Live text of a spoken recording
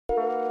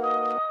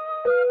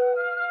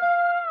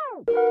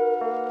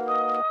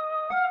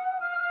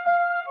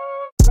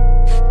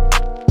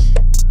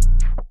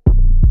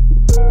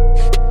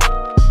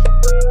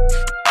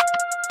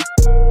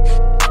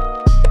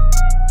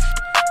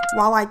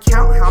while I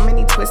count how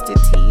many twisted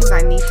teas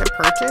I need to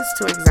purchase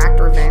to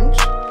exact revenge,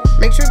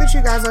 make sure that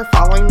you guys are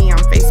following me on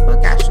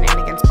Facebook at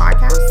Shenanigans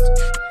Podcast,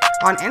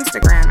 on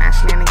Instagram at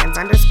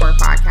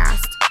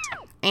Shenanigans_podcast,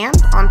 and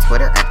on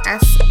Twitter at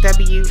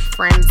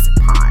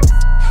SWFriendsPod.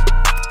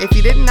 If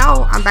you didn't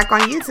know, I'm back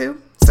on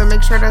YouTube, so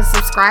make sure to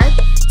subscribe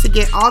to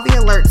get all the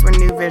alerts when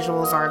new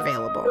visuals are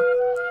available.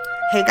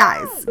 Hey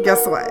guys,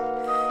 guess what?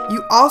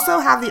 You also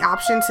have the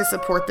option to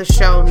support the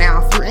show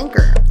now through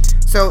Anchor.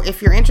 So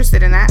if you're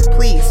interested in that,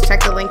 please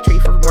check the link tree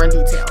for more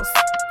details.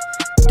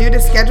 Due to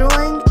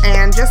scheduling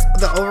and just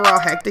the overall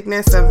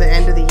hecticness of the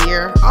end of the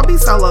year, I'll be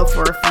solo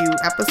for a few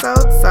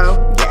episodes,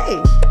 so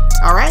yay!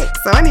 Alright,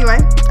 so anyway,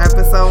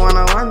 episode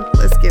 101,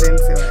 let's get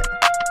into it.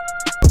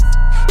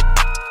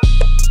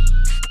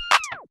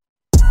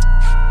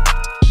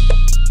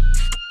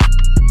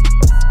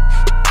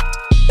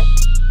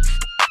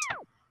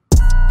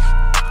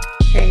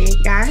 Hey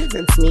guys,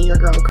 it's me, your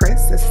girl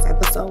Chris. This is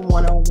episode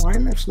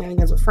 101 of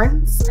Shenanigans with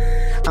Friends.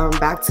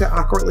 Back to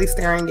awkwardly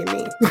staring at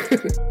me.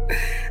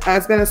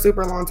 It's been a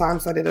super long time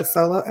since I did a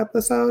solo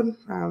episode,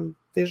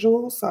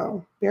 visual,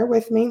 so bear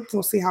with me.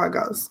 We'll see how it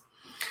goes.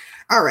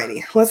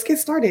 Alrighty, let's get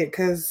started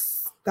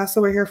because that's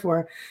what we're here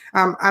for.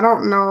 I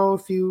don't know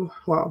if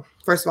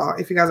first of all,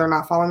 if you guys are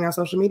not following me on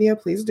social media,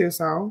 please do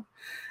so.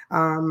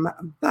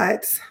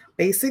 But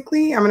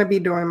basically, I'm going to be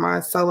doing my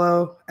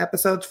solo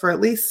episodes for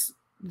at least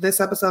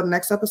this episode,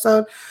 next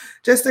episode,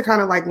 just to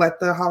kind of like let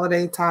the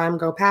holiday time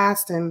go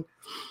past and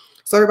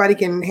so everybody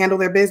can handle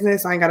their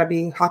business. I ain't got to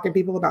be hawking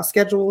people about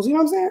schedules, you know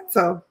what I'm saying?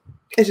 So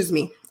it's just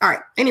me. All right.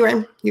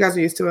 Anyway, you guys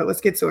are used to it.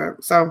 Let's get to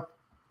it. So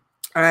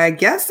I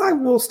guess I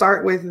will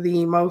start with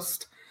the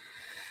most,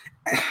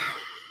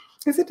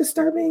 is it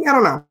disturbing? I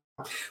don't know.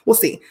 We'll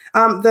see.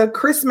 The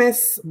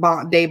Christmas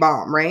Day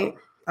bomb, right?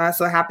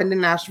 So it happened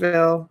in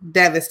Nashville,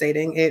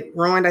 devastating. It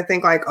ruined, I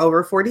think, like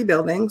over 40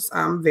 buildings.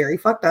 Very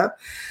fucked up.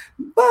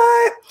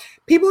 But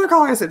people are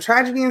calling this a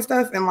tragedy and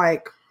stuff. And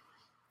like,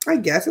 I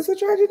guess it's a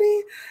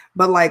tragedy.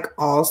 But like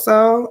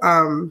also,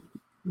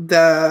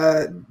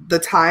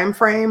 the time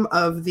frame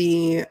of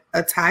the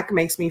attack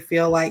makes me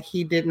feel like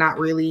he did not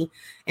really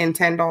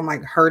intend on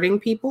like hurting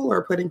people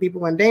or putting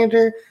people in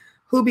danger.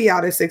 Who be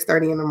out at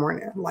 6:30 in the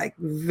morning? Like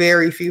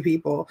very few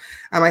people.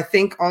 I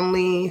think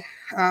only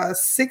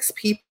 6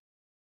 people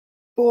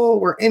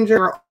were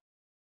injured,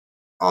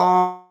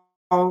 all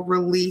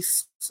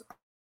released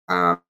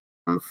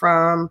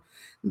from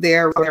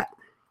their.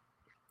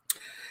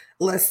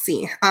 Let's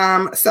see.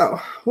 So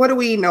what do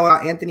we know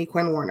about Anthony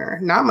Quinn Warner?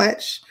 Not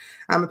much.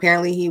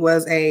 Apparently he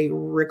was a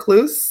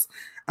recluse,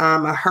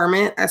 a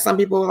hermit, as some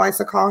people would like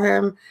to call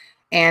him,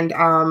 and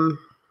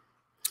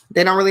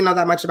they don't really know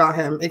that much about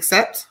him,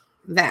 except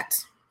that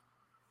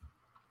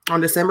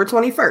on December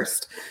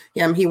 21st,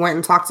 he went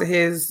and talked to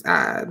his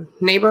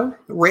neighbor,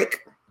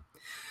 Rick.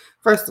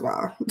 First of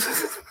all,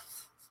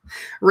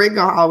 Rick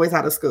gonna always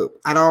have a scoop.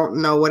 I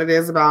don't know what it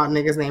is about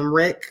niggas named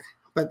Rick,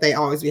 but they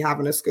always be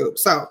having a scoop.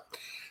 So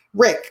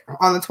Rick,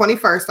 on the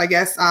 21st, I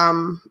guess,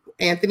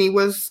 Anthony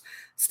was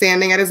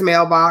standing at his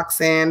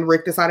mailbox and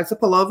Rick decided to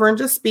pull over and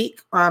just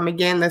speak.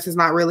 Again, this is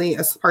not really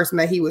a person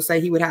that he would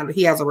say he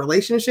has a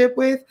relationship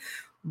with,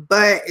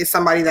 but it's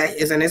somebody that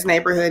is in his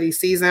neighborhood. He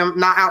sees him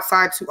not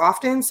outside too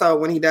often. So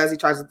when he does, he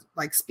tries to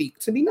like speak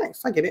to be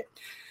nice. I get it.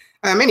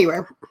 Anyway.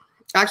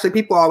 Actually,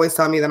 people always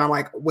tell me that I'm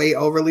like way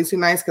overly too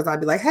nice because I'd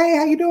be like, hey,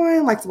 how you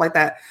doing? Like, stuff like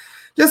that.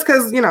 Just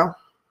because, I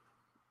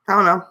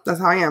don't know. That's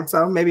how I am.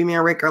 So maybe me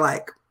and Rick are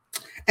like,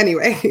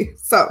 anyway.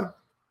 So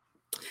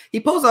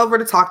he pulls over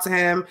to talk to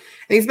him.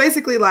 And he's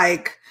basically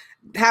like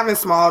having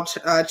small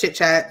chit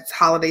chat,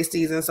 holiday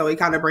season. So he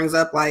kind of brings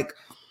up like,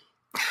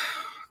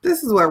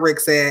 this is what Rick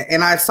said.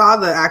 And I saw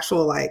the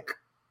actual like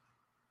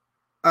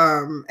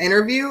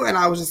interview and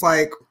I was just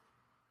like,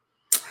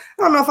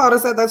 I don't know if I would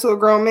have said that to a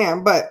grown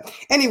man, but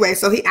anyway,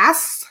 so he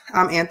asks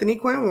Anthony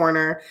Quinn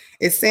Warner,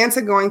 is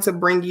Santa going to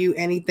bring you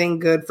anything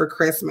good for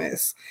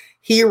Christmas?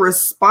 He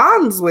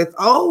responds with,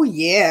 oh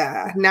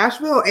yeah,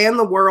 Nashville and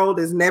the world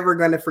is never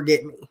going to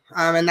forget me.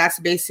 And that's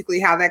basically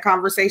how that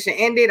conversation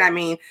ended. I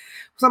mean,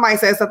 somebody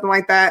says something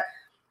like that.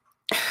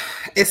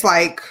 It's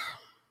like,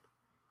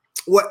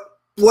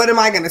 what am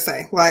I going to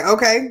say? Like,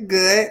 okay,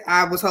 good.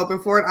 I was hoping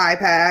for an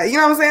iPad. You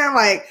know what I'm saying?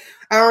 Like,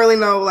 I don't really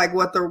know like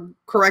what the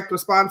correct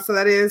response to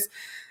that is.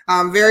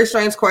 Very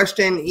strange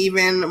question,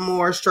 even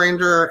more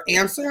stranger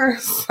answer.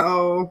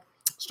 So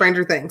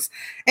stranger things.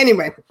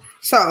 Anyway,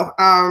 so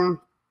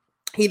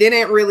he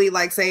didn't really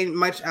like say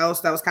much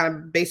else. That was kind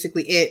of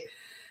basically it.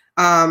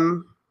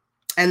 And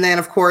then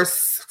of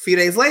course, a few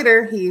days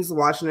later, he's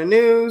watching the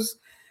news.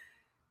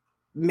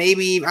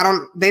 Maybe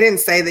they didn't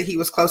say that he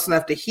was close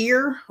enough to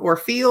hear or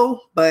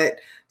feel, but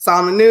saw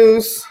on the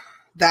news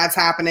that's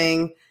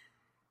happening.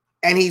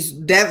 And he's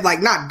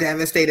not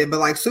devastated, but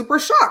like super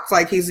shocked.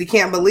 Like he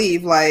can't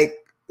believe like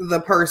the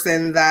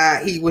person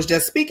that he was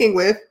just speaking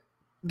with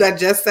that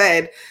just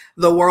said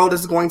the world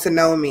is going to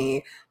know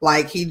me.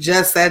 Like he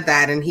just said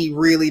that and he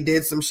really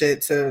did some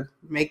shit to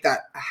make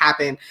that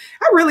happen.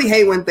 I really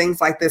hate when things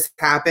like this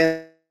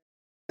happen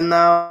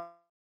though.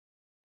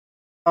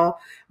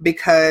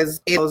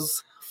 because it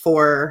was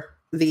for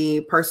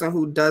the person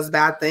who does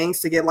bad things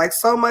to get like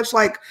so much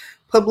like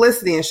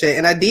publicity and shit.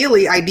 And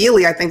ideally,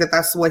 I think that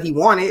that's what he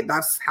wanted.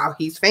 That's how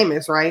he's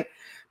famous, right?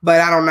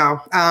 But I don't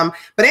know.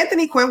 But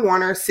Anthony Quinn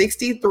Warner,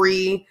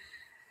 63.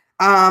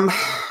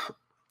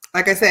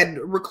 Like I said,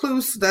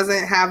 recluse,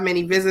 doesn't have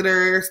many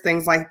visitors,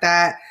 things like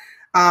that.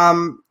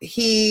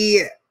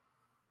 He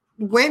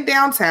went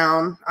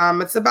downtown.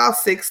 It's about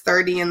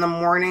 6:30 in the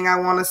morning, I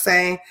want to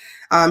say.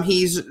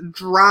 He's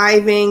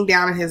driving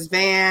down in his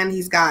van.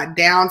 He's got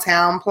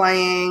Downtown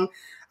playing.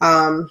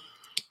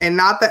 And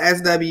not the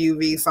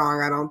SWV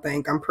song, I don't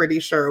think. I'm pretty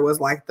sure it was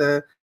like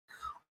the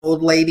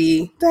old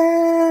lady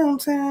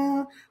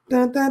downtown.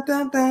 Dun, dun,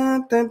 dun,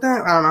 dun, dun,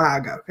 dun. I don't know how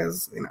it goes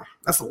because, you know,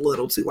 that's a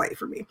little too white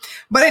for me.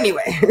 But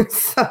anyway,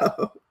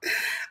 so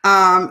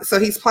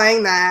he's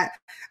playing that.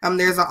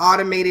 There's an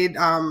automated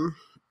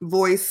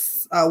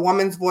voice, a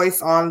woman's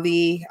voice on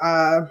the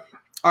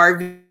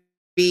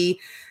RV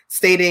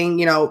stating,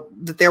 you know,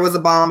 that there was a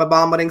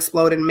bomb would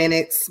explode in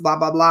minutes, blah,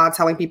 blah, blah,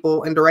 telling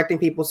people and directing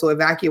people to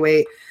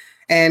evacuate.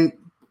 And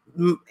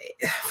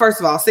first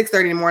of all,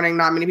 6:30 in the morning,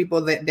 not many people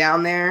that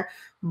down there,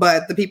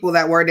 but the people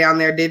that were down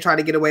there did try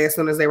to get away as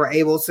soon as they were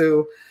able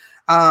to.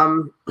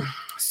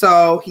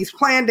 So he's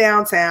playing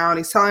Downtown.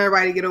 He's telling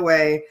everybody to get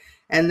away.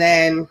 And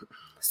then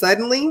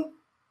suddenly,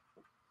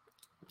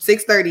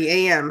 6:30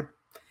 a.m.,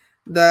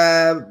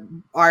 the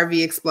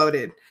RV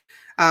exploded.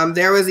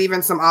 There was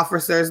even some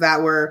officers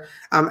that were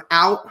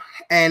out,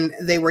 and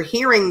they were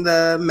hearing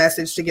the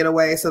message to get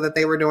away, so that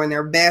they were doing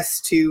their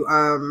best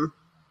to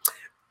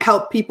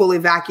help people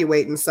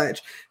evacuate and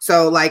such.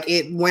 So like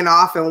it went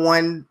off, and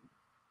one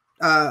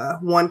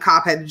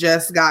cop had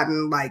just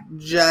gotten like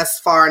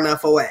just far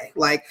enough away.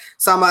 Like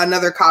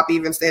another cop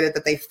even stated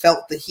that they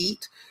felt the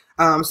heat.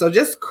 So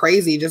just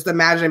crazy. Just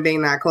imagine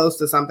being that close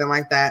to something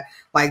like that,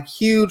 like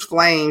huge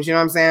flames. You know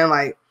what I'm saying?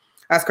 Like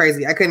that's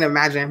crazy. I couldn't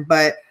imagine.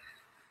 But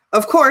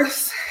of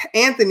course,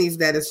 Anthony's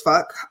dead as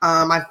fuck.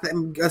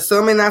 I'm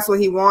assuming that's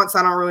what he wants.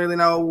 I don't really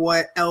know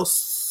what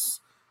else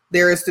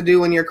there is to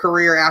do in your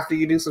career after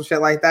you do some shit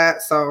like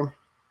that. So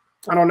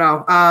I don't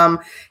know.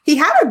 He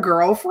had a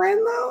girlfriend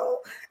though,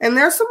 and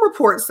there's some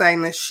reports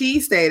saying that she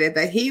stated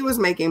that he was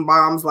making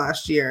bombs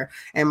last year.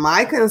 And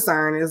my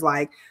concern is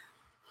like,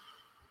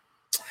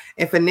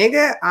 if a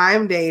nigga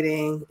I'm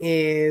dating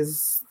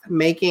is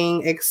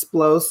making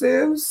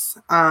explosives,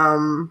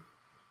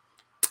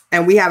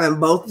 and we haven't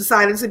both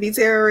decided to be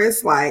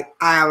terrorists, like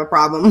I have a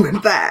problem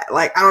with that.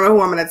 Like, I don't know who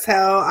I'm going to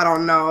tell. I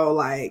don't know,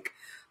 like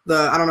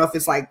I don't know if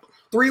it's like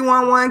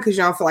 311 because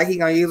you don't feel like he's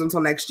gonna use them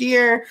until next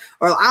year,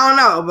 or I don't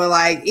know, but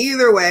like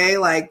either way,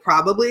 like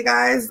probably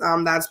guys,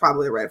 that's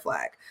probably a red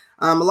flag.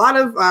 A lot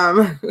of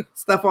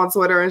stuff on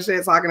Twitter and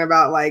shit talking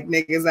about like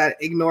niggas that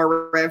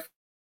ignore red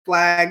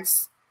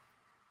flags.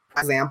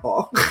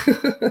 Example.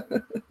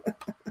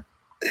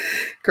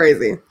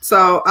 Crazy.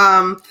 So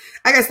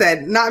like I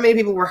said, not many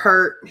people were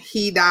hurt.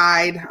 He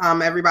died.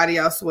 Everybody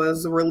else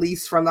was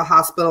released from the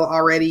hospital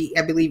already,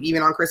 I believe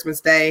even on Christmas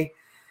Day.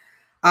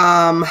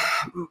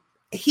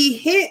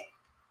 He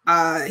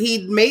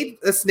made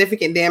a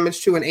significant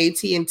damage to an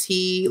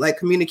AT&T like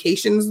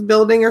communications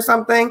building or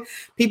something.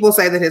 People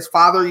say that his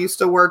father used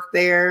to work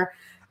there.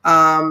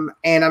 And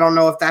I don't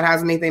know if that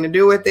has anything to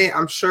do with it.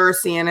 I'm sure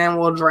CNN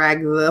will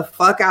drag the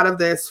fuck out of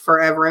this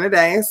forever and a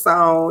day.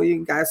 So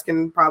you guys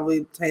can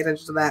probably pay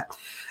attention to that.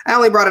 I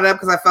only brought it up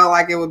because I felt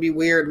like it would be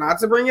weird not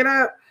to bring it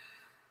up.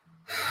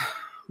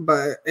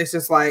 But it's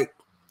just like,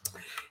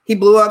 he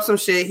blew up some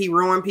shit. He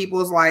ruined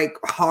people's like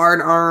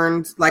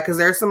hard-earned, like, cause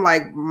there's some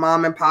like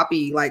mom and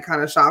poppy like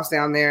kind of shops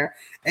down there,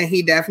 and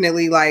he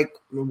definitely like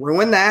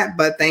ruined that.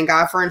 But thank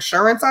God for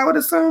insurance, I would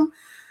assume.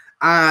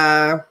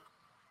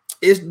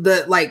 Is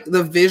the like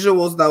the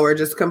visuals though are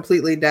just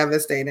completely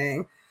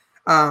devastating.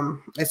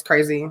 It's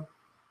crazy.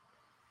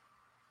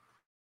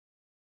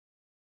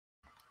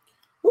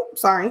 Ooh,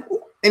 sorry.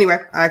 Ooh. Anyway,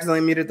 I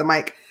accidentally muted the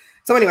mic.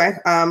 So anyway,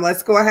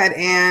 let's go ahead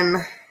and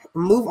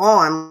move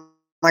on.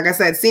 Like I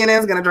said, CNN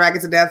is going to drag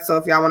it to death. So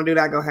if y'all want to do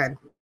that, go ahead.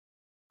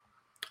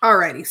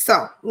 Alrighty,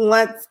 so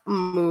let's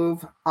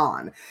move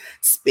on.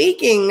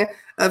 Speaking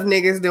of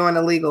niggas doing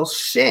illegal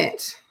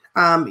shit,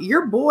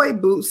 your boy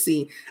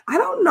Boosie, I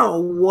don't know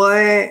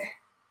what.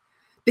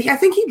 I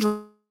think he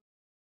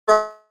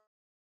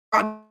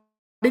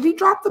did he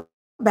drop the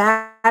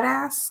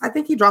badass? I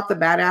think he dropped the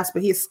badass,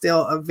 but he's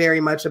still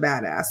very much a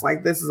badass.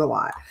 Like, this is a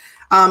lot.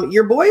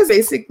 Your boy is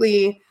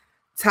basically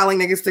telling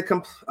niggas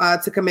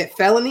to commit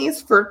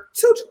felonies for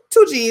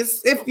two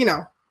G's, if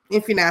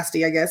you're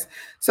nasty, I guess.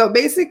 So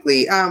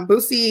basically,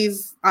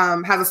 Boosie's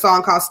has a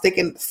song called "Stick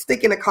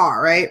in a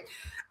Car," right?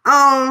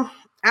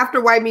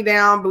 After "Wipe Me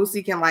Down,"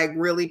 Boosie can like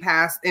really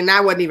pass, and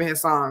that wasn't even his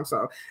song.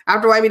 So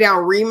after "Wipe Me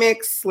Down"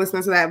 remix,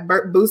 listening to that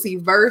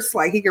Boosie verse,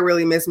 like he could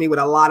really miss me with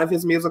a lot of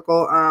his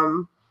musical,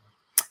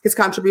 his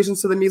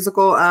contributions to the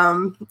musical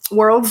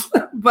world.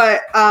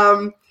 But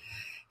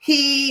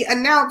he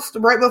announced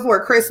right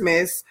before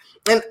Christmas.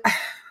 And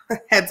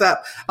heads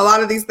up, a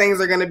lot of these things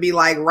are going to be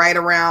like right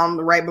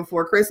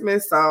before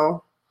Christmas.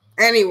 So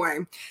Anyway,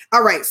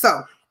 all right.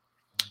 So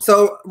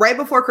right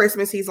before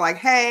Christmas, he's like,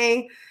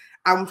 hey,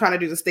 I'm trying to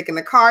do the stick in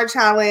the car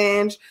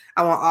challenge.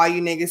 I want all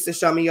you niggas to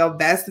show me your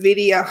best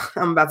video.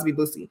 I'm about to be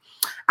Boosie.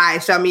 All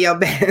right, show me your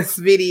best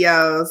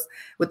videos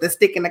with the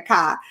stick in the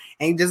car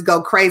and just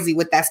go crazy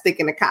with that stick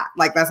in the car.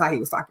 Like, that's how he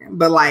was talking,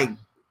 but like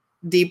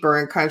deeper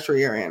and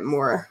countryer and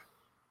more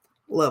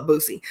little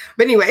Boosie.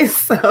 But anyway,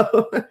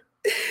 so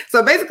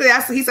basically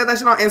he said that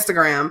shit on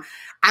Instagram.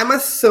 I'm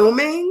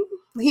assuming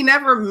he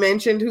never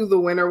mentioned who the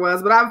winner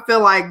was, but I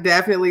feel like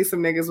definitely some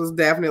niggas was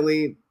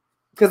definitely,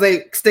 because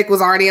they stick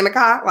was already in the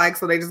car, like,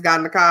 so they just got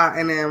in the car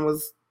and then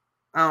was,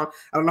 I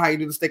don't know how you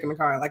do the stick in the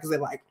car, like, is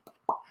it like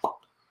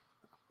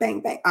bang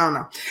bang? I don't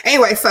know.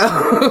 Anyway,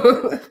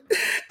 so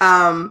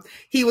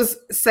he was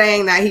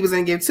saying that he was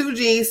gonna give 2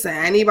 G's to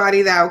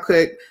anybody that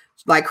could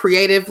like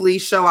creatively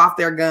show off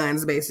their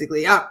guns,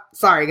 basically. Oh,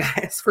 sorry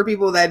guys, for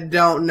people that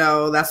don't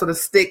know, that's what a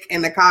stick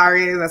in the car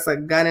is. That's a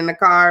gun in the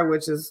car,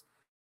 which is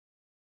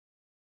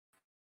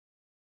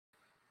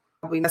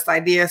probably the best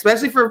idea,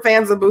 especially for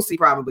fans of Boosie,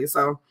 probably.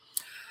 So,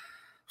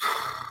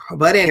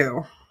 but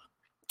anyway,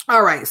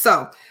 all right.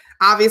 So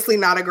obviously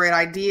not a great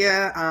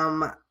idea.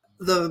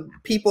 The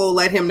people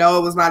let him know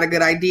it was not a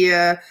good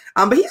idea.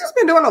 But he's just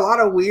been doing a lot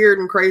of weird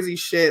and crazy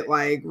shit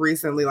like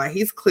recently. Like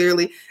he's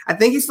clearly, I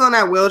think he's still in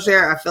that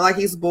wheelchair. I feel like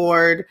he's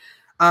bored.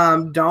 I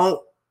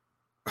feel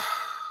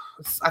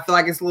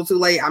like it's a little too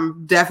late.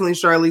 I'm definitely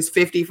sure at least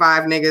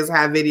 55 niggas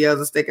have videos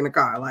of stick in the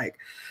car. Like,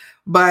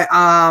 but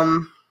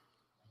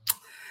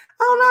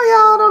I don't know,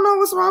 y'all. I don't know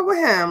what's wrong with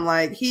him.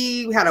 Like,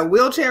 he had a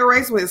wheelchair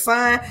race with his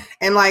son,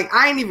 and like,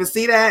 I didn't even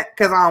see that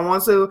because I don't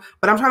want to.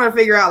 But I'm trying to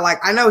figure out. Like,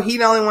 I know he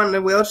the only one in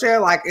the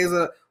wheelchair. Like,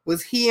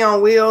 was he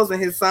on wheels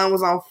and his son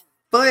was on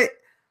foot,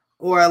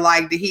 or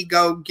like, did he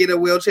go get a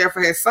wheelchair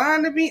for his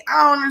son to be?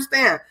 I don't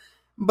understand.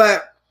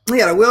 But he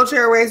had a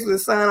wheelchair race with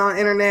his son on the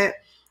internet.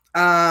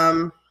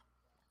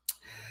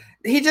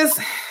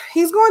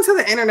 He's going to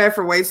the internet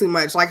for way too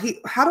much. Like,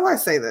 how do I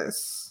say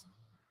this?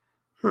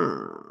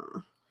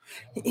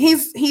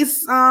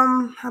 He's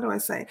how do I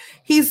say?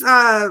 He's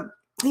on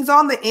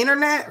the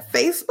internet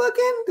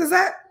Facebooking. Does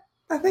that,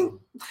 I think,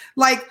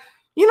 like,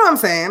 you know what I'm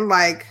saying?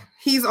 Like,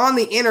 he's on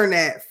the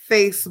internet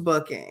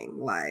Facebooking,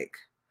 like,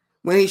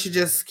 when he should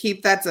just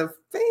keep that to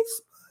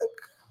Facebook.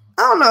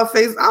 I don't know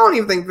I don't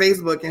even think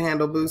Facebook can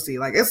handle Boosie.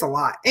 Like, it's a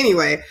lot.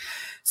 Anyway,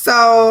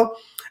 so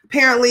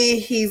apparently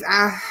he's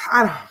I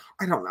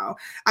don't know.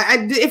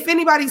 If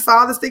anybody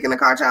saw the stick in the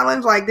car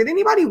challenge, like, did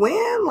anybody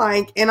win?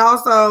 Like, and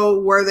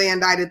also, were they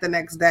indicted the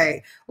next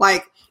day?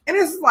 Like, and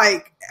it's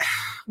like,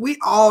 we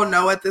all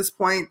know at this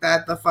point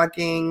that the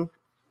fucking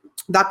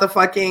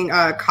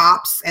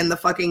cops and the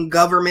fucking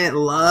government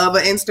love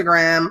an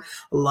Instagram,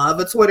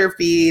 love a Twitter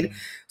feed.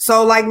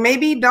 So like,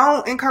 maybe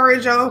don't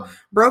encourage your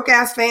broke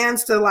ass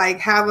fans to like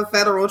have a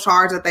federal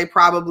charge that they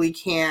probably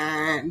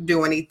can't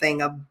do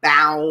anything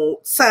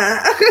about.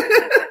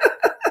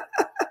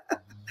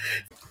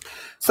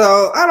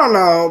 So I don't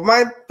know.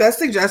 My best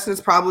suggestion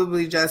is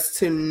probably just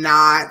to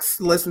not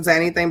listen to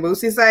anything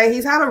Boosie say.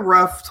 He's had a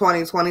rough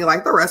 2020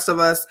 like the rest of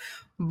us,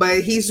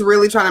 but he's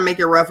really trying to make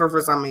it rougher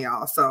for some of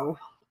y'all. So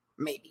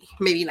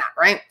maybe not,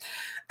 right?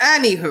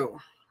 Anywho,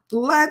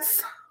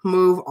 let's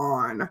move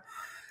on.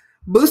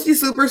 Boosie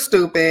super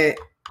stupid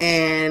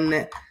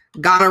and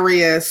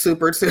gonorrhea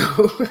super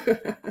too.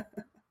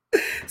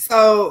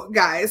 So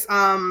guys,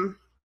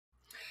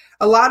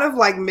 a lot of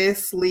like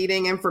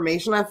misleading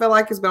information I feel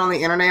like has been on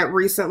the internet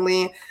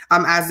recently,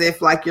 as if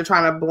like you're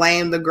trying to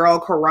blame the girl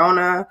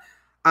Corona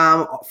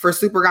for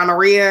super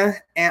gonorrhea.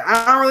 And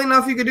I don't really know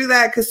if you could do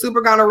that because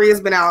super gonorrhea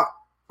has been out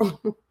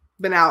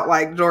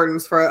like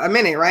Jordans for a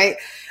minute, right?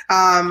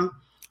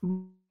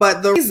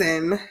 But the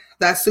reason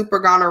that super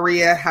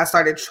gonorrhea has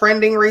started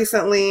trending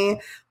recently,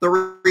 the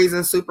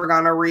reason super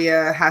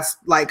gonorrhea has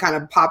like kind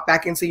of popped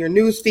back into your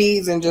news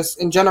feeds and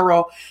just in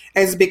general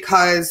is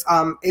because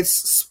it's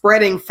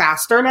spreading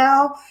faster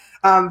now.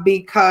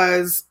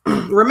 Because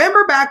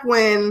remember back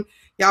when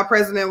y'all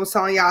president was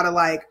telling y'all to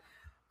like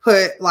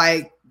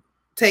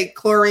take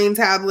chlorine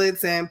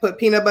tablets and put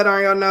peanut butter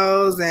on your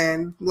nose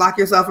and lock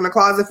yourself in the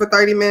closet for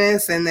 30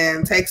 minutes and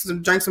then drink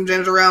some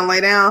ginger ale and lay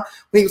down.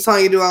 When he was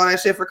telling you to do all that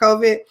shit for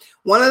COVID.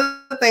 One of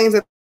the things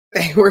that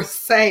they were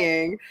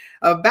saying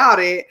about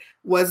it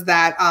was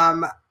that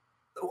an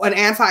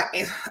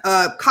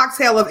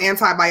cocktail of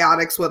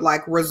antibiotics would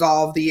like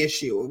resolve the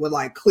issue. It would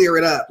like clear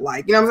it up.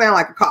 Like, you know what I'm saying?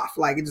 Like a cough,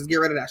 like just get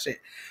rid of that shit.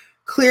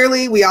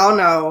 Clearly, we all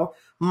know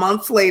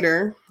months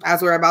later,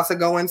 as we're about to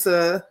go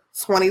into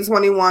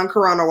 2021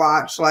 Corona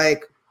Watch,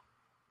 like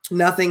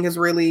nothing has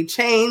really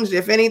changed.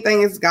 If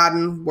anything, it's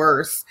gotten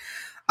worse.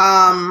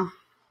 The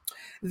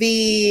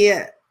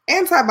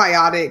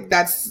antibiotic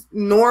that's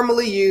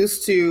normally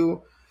used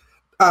to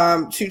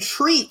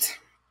treat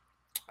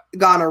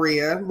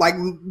gonorrhea, like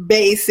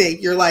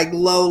basic, you're like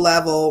low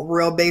level,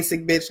 real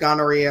basic bitch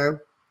gonorrhea,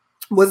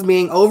 was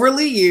being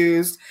overly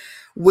used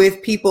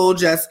with people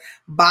just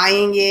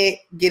buying it,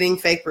 getting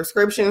fake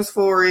prescriptions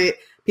for it,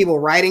 people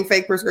writing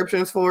fake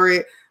prescriptions for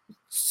it,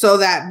 so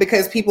that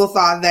because people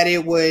thought that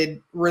it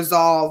would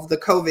resolve the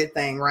COVID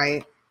thing,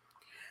 right?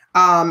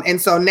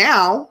 And so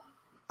now,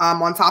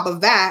 on top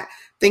of that,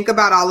 think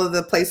about all of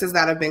the places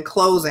that have been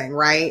closing,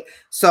 right?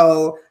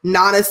 So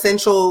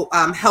non-essential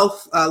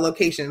health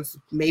locations,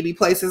 maybe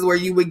places where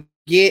you would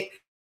get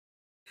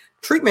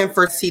treatment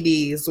for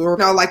CDs or,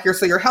 you know, like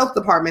your health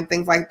department,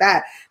 things like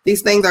that.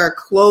 These things are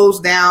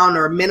closed down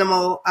or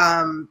minimal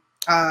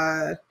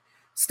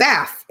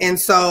staff. And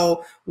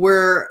so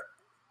we're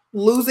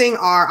losing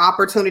our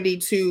opportunity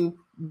to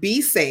be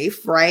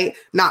safe, right?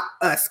 Not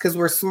us, because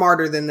we're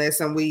smarter than this.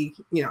 And we,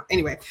 you know,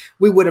 anyway,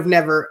 we would have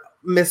never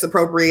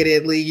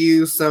misappropriatedly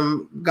used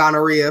some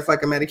gonorrhea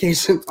fucking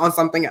medication on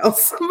something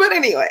else. But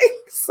anyway,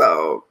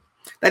 so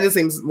that just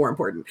seems more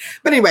important.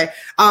 But anyway,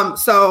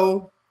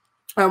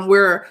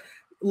 we're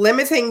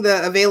limiting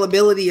the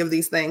availability of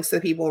these things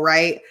to people,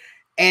 right?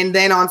 And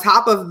then on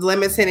top of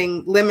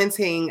limiting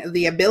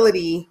the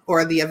ability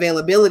or the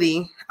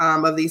availability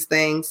of these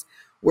things,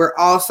 we're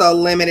also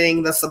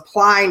limiting the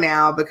supply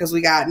now because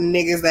we got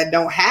niggas that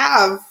don't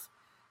have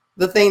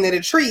the thing that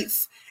it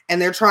treats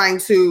and they're trying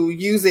to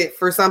use it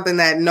for something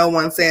that no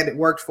one said it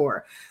worked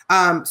for.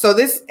 So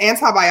this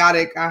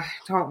antibiotic, I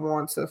don't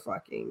want to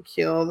fucking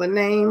kill the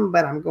name,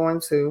 but I'm going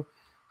to,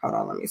 hold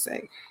on, let me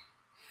say.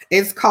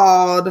 It's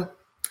called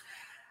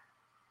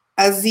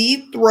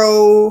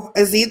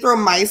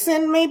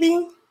azithromycin,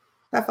 maybe?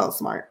 That felt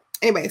smart.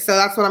 Anyway, so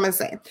that's what I'm going to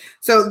say.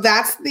 So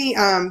that's the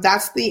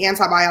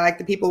antibiotic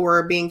that people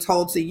were being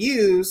told to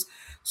use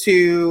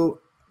to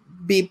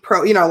be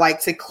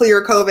to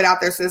clear COVID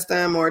out their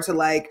system or to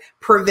like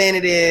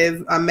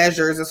preventative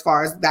measures as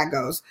far as that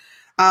goes.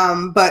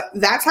 But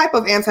that type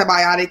of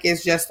antibiotic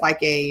is just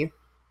like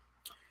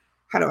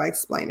how do I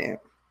explain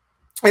it?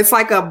 It's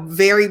like a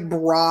very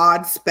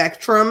broad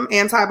spectrum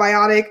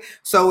antibiotic.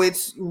 So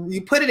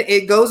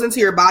it goes into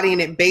your body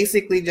and it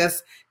basically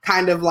just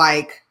kind of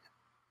like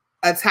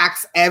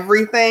attacks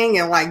everything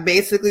and like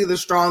basically the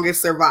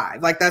strongest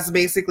survive. Like that's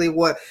basically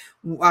what,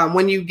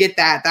 when you get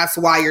that, that's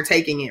why you're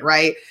taking it.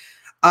 Right.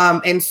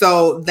 And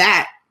so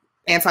that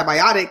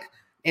antibiotic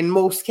in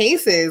most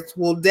cases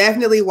will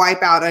definitely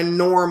wipe out a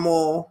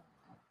normal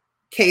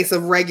case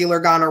of regular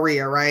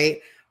gonorrhea.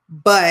 Right.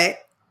 But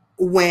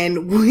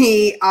when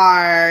we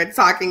are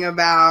talking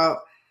about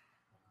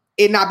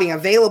it not being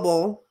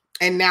available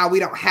and now we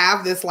don't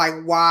have this like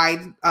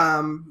wide,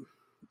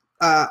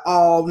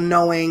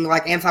 all-knowing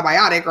like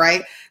antibiotic,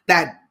 right?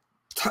 That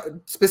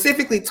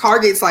specifically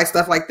targets like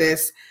stuff like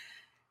this.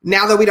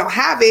 Now that we don't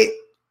have it,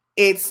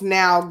 it's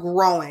now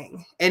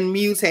growing and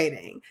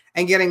mutating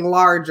and getting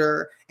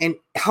larger and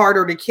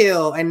harder to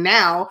kill. And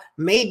now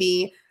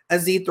maybe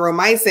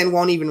azithromycin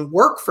won't even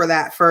work for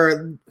that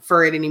for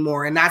it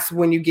anymore. And that's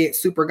when you get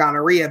super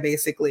gonorrhea,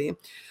 basically.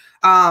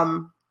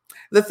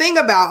 The thing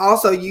about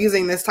also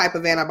using this type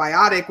of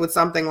antibiotic with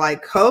something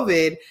like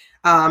COVID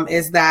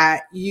is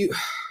that it's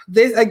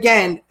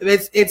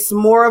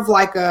more of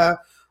like a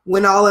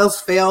when all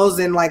else fails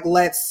and like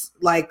let's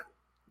like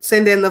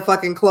send in the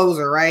fucking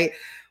closer, right?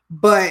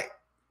 But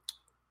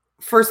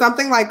for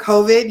something like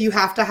COVID, you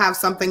have to have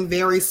something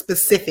very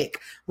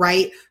specific,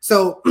 right?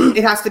 So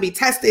it has to be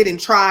tested and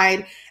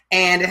tried,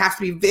 and it has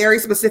to be very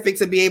specific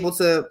to be able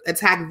to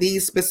attack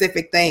these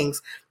specific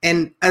things.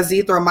 And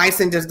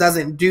azithromycin just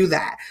doesn't do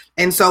that.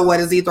 And so what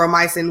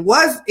azithromycin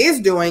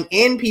is doing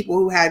in people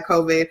who had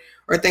COVID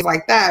or things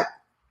like that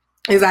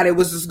is that it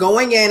was just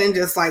going in and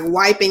just like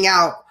wiping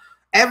out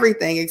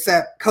everything,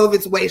 except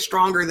COVID's way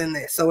stronger than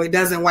this. So it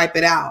doesn't wipe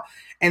it out.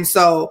 And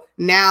so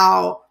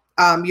now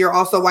you're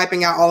also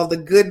wiping out all of the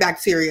good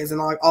bacteria and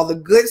all the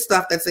good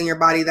stuff that's in your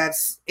body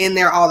that's in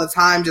there all the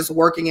time, just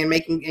working and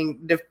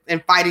making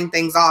and fighting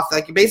things off.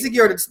 Like basically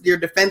your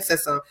defense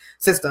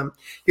system.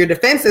 Your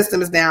defense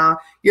system is down.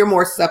 You're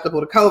more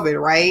susceptible to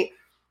COVID, right?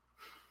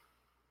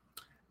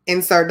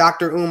 Insert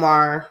Dr.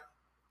 Umar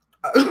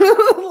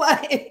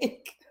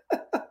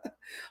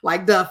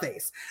like duh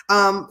face.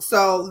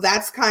 So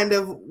that's kind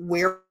of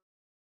where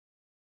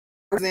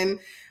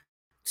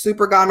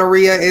super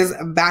gonorrhea is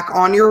back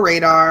on your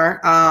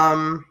radar.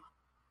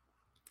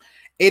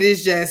 It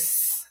is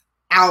just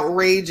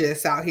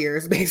outrageous out here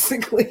is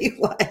basically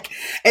like,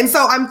 and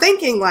so I'm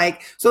thinking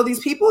like, so these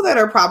people that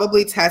are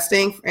probably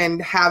testing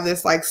and have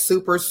this like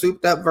super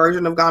souped up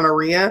version of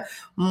gonorrhea,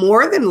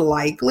 more than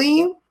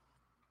likely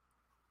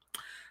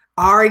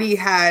already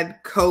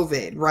had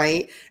COVID,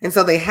 right? And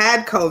so they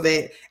had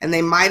COVID and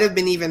they might have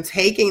been even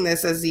taking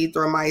this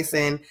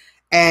azithromycin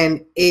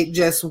and it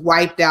just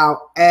wiped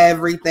out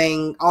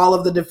everything, all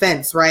of the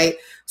defense, right?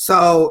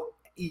 So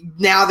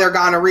now their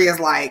gonorrhea is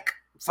like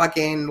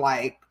fucking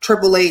like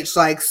Triple H,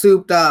 like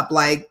souped up,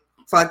 like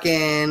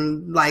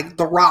fucking like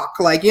The Rock,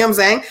 like, you know what I'm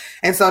saying?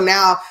 And so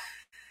now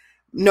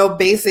no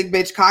basic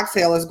bitch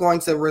cocktail is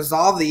going to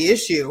resolve the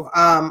issue.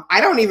 I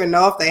don't even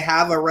know if they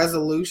have a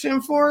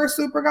resolution for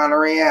super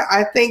gonorrhea.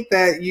 I think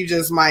that you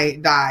just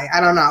might die. I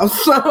don't know.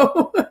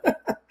 So,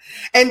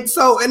 and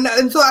so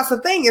that's the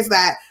thing is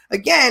that,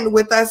 again,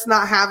 with us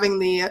not having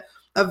the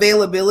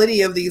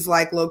availability of these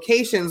like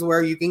locations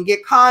where you can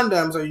get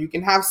condoms or you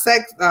can have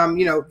sex,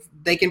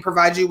 they can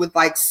provide you with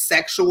like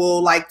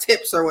sexual like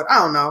tips or what, I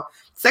don't know.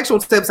 Sexual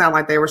tips sound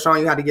like they were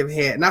showing you how to give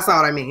head, and that's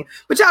not what I mean.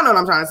 But y'all know what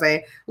I'm trying to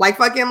say. Like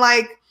fucking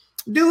like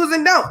do's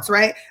and don'ts,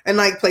 right? And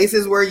like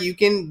places where you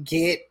can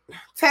get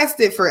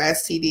tested for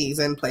STDs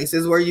and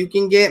places where you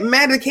can get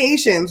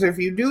medications if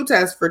you do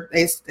test for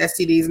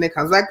STDs and it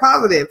comes back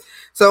positive.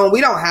 So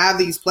we don't have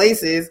these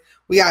places.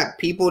 We got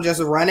people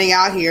just running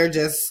out here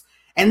just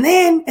and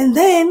then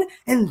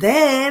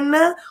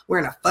we're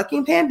in a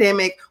fucking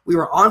pandemic. We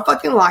were on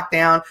fucking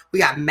lockdown. We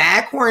got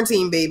mad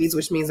quarantine babies,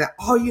 which means that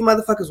all you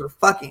motherfuckers were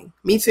fucking.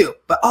 Me too.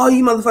 But all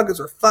you motherfuckers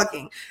were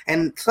fucking.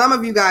 And some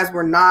of you guys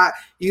were not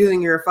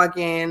using your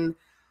fucking,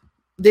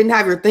 didn't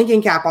have your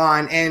thinking cap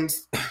on. And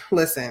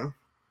listen,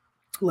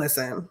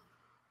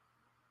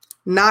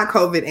 not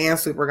COVID and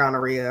super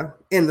gonorrhea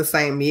in the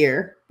same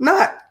year.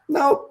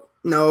 Nope.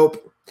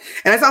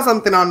 And I saw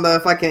something on the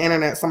fucking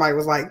internet. Somebody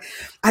was like,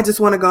 I just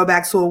want to go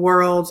back to a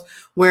world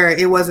where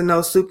it wasn't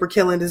no super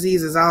killing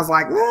diseases. I was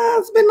like, nah,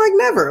 it's been like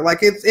never. Like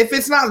if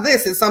it's not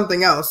this, it's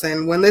something else.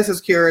 And when this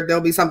is cured,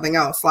 there'll be something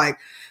else. Like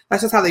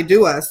that's just how they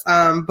do us.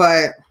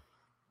 But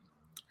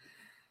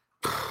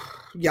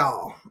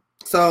y'all.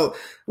 So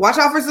watch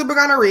out for super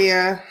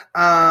gonorrhea.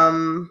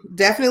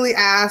 Definitely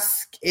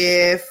ask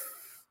if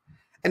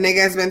a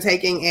nigga has been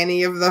taking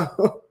any of the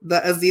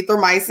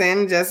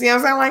azithromycin. Just, you know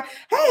what I'm saying? Like,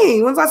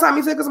 hey, when's the last time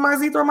you took some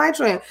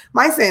azithromycin?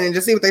 And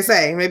just see what they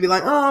say. Maybe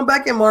like, oh,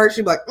 back in March.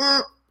 You'd be like,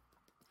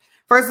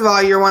 First of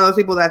all, you're one of those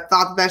people that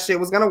thought that shit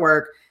was going to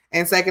work.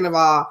 And second of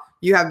all,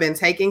 you have been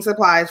taking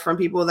supplies from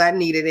people that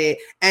needed it.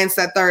 And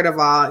third of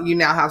all, you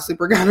now have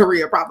super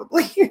gonorrhea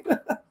probably.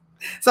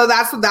 So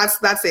that's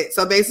it.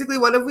 So basically,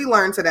 what have we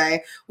learned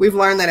today? We've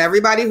learned that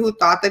everybody who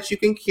thought that you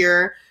can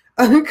cure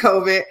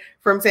COVID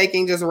from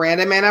taking just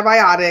random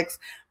antibiotics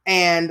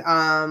and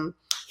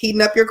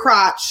heating up your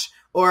crotch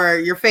or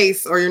your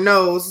face or your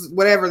nose,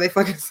 whatever they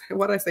fucking say.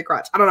 What did I say,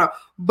 crotch? I don't know.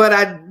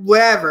 But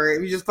whatever.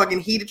 You just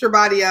fucking heated your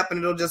body up and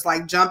it'll just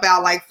like jump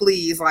out like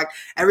fleas. Like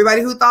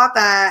everybody who thought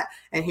that.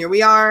 And here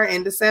we are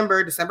in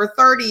December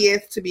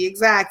 30th to be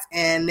exact.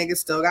 And niggas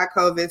still got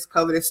COVID.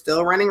 COVID is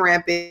still running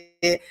rampant.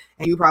 And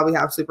you probably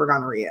have super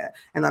gonorrhea.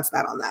 And that's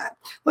that on that.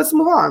 Let's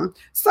move on.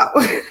 So,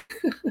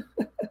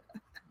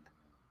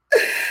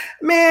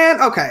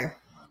 man, okay.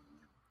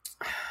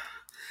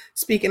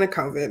 Speaking of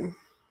COVID.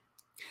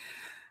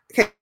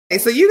 Okay,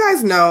 so you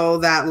guys know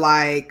that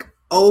like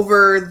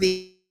over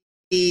this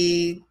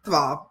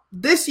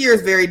year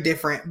is very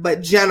different,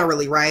 but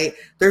generally, right?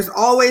 There's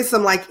always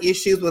some like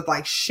issues with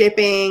like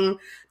shipping,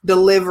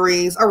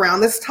 deliveries around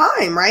this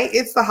time, right?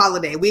 It's the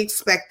holiday. We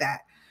expect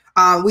that.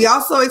 We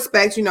also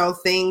expect,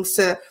 things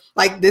to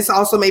like this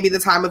also may be the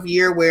time of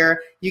year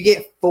where you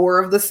get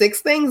 4 of the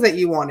 6 things that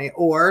you wanted,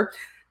 or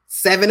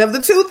 7 of the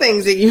 2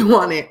 things that you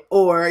wanted,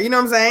 or, you know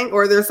what I'm saying?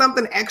 Or there's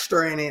something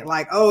extra in it.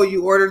 Like, oh,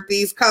 you ordered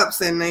these cups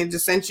and they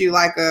just sent you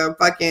like a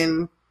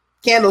fucking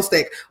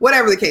candlestick,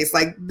 whatever the case.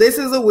 Like this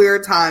is a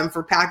weird time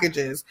for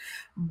packages,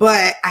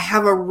 but I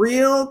have a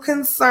real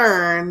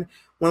concern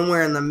when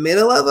we're in the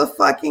middle of a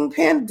fucking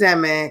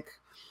pandemic,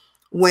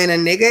 when a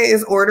nigga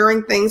is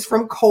ordering things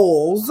from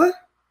Kohl's,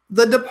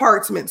 the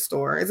department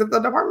store. Is it the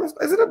department?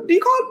 Is it do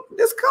you call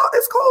it, is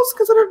Kohl's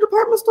considered a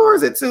department store?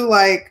 Is it too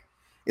like,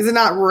 is it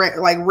not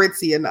like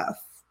ritzy enough?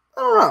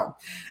 I don't know.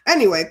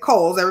 Anyway,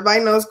 Kohl's,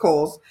 everybody knows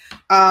Kohl's.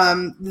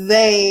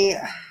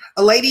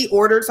 A lady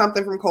ordered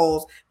something from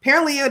Kohl's.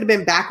 Apparently it had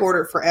been back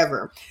ordered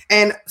forever.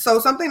 And so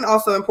something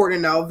also important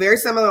to know, very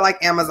similar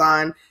like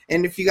Amazon.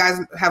 And if you guys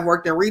have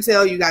worked in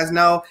retail, you guys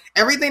know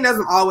everything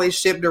doesn't always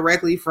ship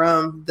directly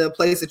from the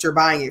place that you're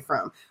buying it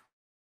from.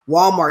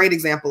 Walmart, great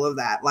example of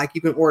that. Like you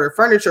can order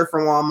furniture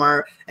from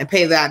Walmart and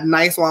pay that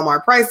nice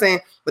Walmart pricing,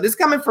 but it's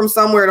coming from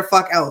somewhere the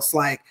fuck else.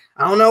 Like,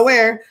 I don't know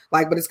where,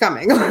 like, but it's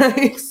coming.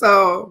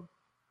 So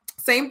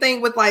same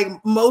thing with like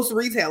most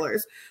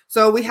retailers.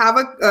 So we have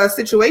a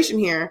situation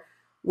here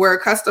where a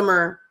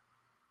customer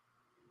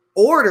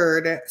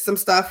ordered some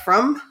stuff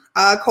from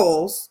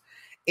Kohl's.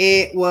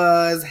 It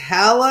was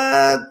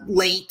hella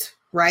late,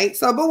 right?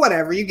 So, but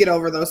whatever, you get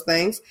over those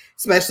things,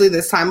 especially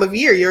this time of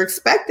year. You're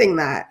expecting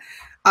that.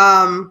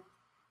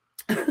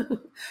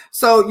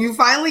 So you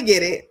finally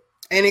get it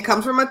and it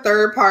comes from a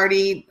third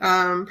party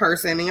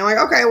person and you're like,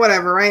 okay,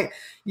 whatever, right?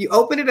 You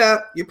open it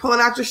up, you're pulling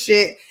out your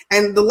shit,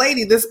 and the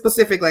lady, this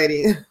specific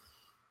lady,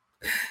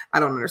 I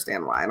don't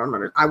understand why.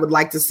 I would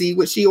like to see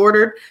what she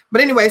ordered.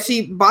 But anyway,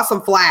 she bought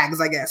some flags,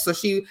 I guess. So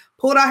she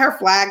pulled out her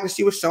flag and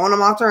she was showing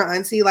them off to her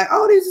auntie, like,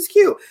 oh, this is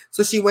cute.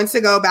 So she went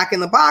to go back in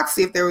the box,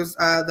 see if there was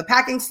the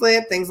packing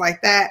slip, things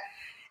like that.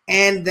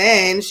 And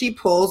then she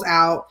pulls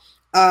out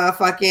a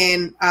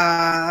fucking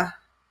a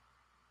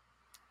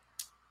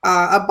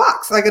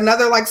box, like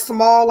another like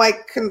small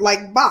like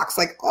box,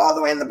 like all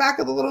the way in the back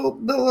of the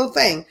little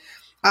thing.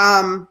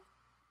 And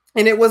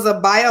it was a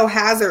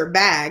biohazard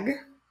bag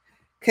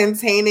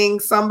containing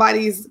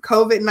somebody's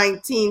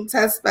COVID-19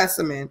 test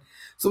specimen.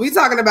 So we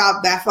talking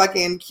about that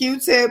fucking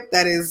Q-tip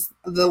that is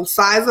the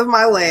size of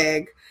my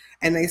leg,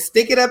 and they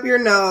stick it up your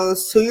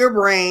nose to your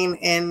brain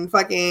and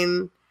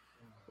fucking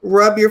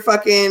rub your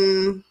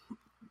fucking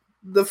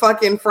the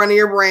fucking front of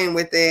your brain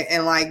with it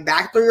and like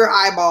back through your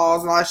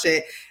eyeballs and all that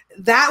shit.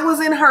 That was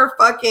in her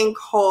fucking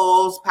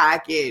Kohl's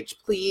package.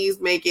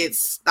 Please make it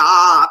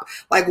stop.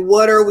 Like,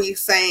 what are we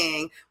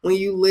saying when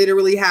you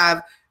literally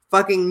have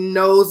fucking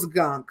nose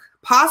gunk,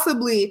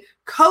 possibly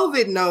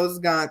COVID nose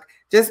gunk,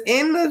 just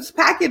in this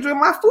package with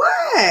my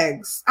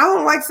flags? I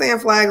don't like saying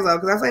flags though,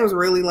 because that seems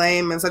really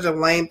lame and such a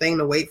lame thing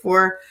to wait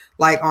for,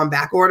 like on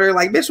back order.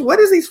 Like, bitch, what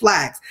is these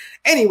flags?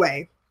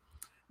 Anyway,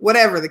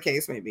 whatever the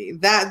case may be,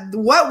 that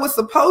what was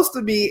supposed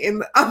to be in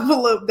the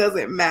envelope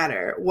doesn't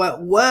matter.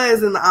 What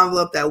was in the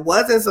envelope that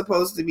wasn't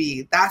supposed to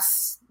be,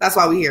 that's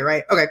why we're here,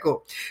 right? Okay,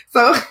 cool.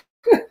 So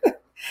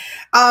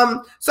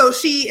so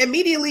she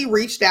immediately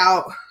reached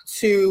out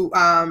to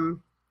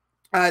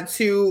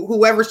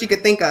whoever she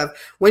could think of.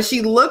 When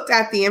she looked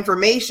at the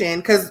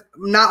information, because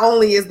not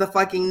only is the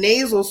fucking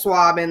nasal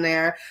swab in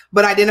there,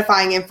 but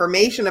identifying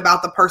information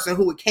about the person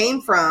who it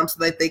came from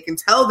so that they can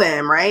tell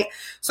them, right?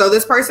 So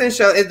this person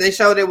showed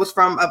it was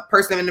from a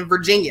person in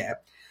Virginia.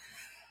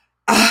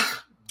 I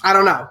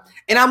don't know.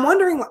 And I'm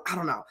wondering, I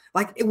don't know,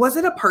 like, was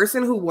it a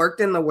person who worked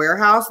in the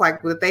warehouse?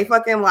 Like, did they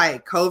fucking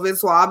like COVID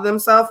swab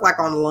themselves like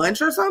on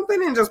lunch or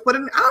something and just put it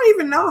in? I don't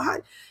even know how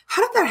did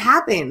that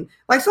happen?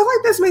 Like, stuff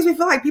like this makes me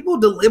feel like people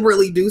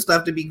deliberately do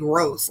stuff to be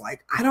gross.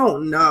 Like, I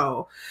don't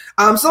know.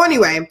 So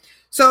anyway,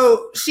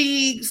 so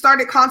she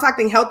started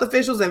contacting health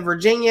officials in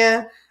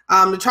Virginia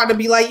to try to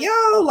be like,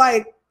 yo,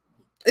 like,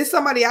 it's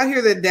somebody out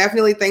here that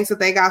definitely thinks that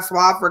they got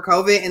swabbed for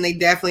COVID and they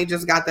definitely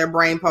just got their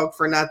brain poked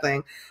for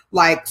nothing.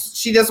 Like,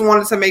 she just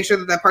wanted to make sure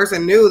that that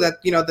person knew that,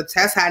 you know, the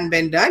test hadn't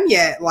been done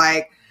yet.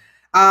 Like,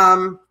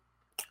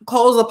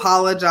 Kohl's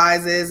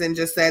apologizes and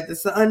just said this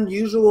is an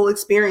unusual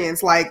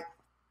experience. Like,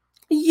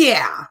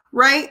 yeah,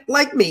 right?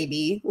 Like,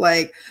 maybe,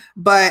 like,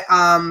 but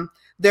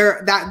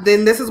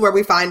then this is where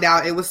we find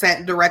out it was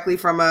sent directly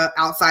from a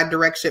outside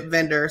direct ship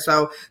vendor.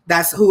 So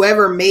that's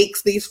whoever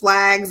makes these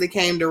flags. It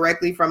came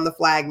directly from the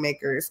flag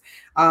makers.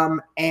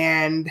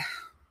 And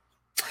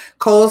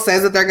Kohl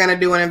says that they're going to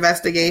do an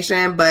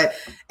investigation, but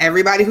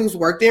everybody who's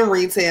worked in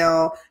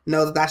retail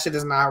knows that shit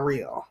is not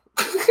real.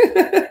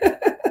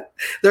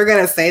 They're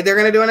going to say they're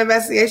going to do an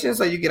investigation,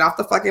 so you get off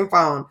the fucking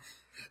phone.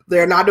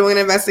 They're not doing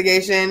an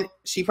investigation.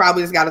 She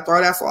probably just got to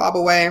throw that swab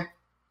away.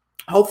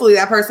 Hopefully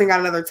that person got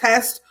another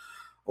test,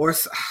 or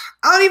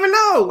I don't even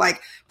know.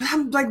 Like, but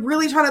I'm like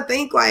really trying to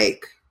think,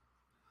 like,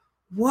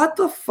 what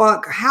the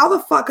fuck? How the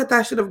fuck could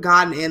that should have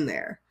gotten in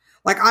there?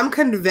 Like, I'm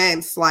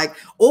convinced, like,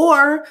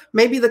 or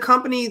maybe that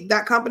company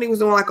was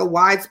doing like a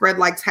widespread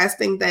like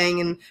testing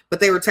thing, but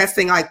they were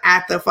testing like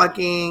at the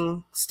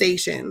fucking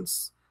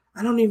stations.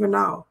 I don't even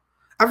know.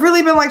 I've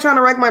really been like trying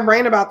to rack my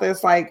brain about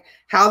this, like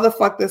how the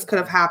fuck this could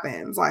have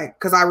happened, like,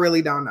 because I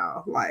really don't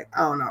know. Like,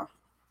 I don't know.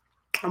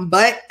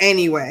 But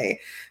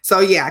anyway, so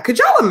yeah, could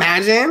y'all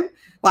imagine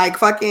like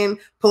fucking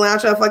pulling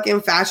out your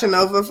fucking Fashion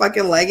Nova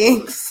fucking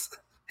leggings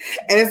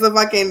and it's a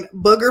fucking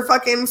booger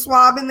fucking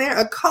swab in there,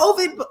 a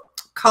COVID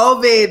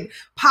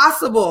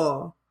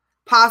possible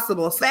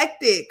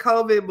suspected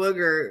COVID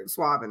booger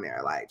swab in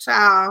there. Like,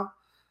 ciao,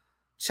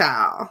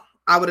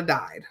 I would have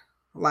died.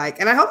 Like,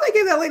 and I hope they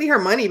give that lady her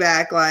money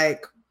back.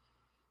 Like,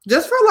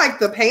 just for like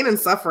the pain and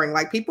suffering.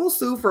 Like, people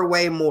sue for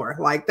way more.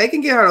 Like, they can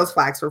get her those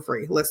flags for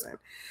free. Listen.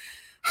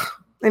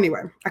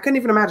 Anyway, I couldn't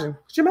even imagine.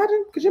 Could you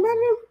imagine?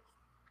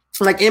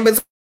 Like, in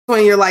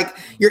between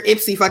your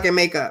Ipsy fucking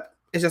makeup,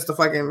 it's just a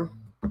fucking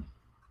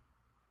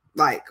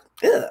like,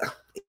 ugh.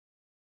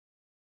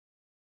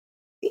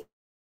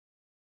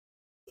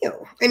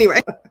 Ew.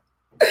 Anyway,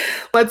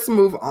 let's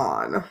move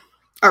on.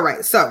 All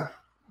right, so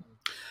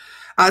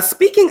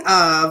speaking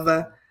of,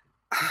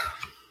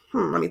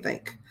 let me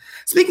think.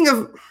 Speaking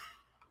of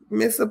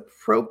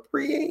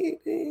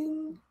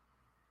misappropriating,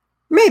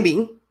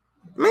 maybe,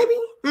 nah,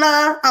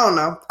 I don't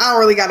know. I don't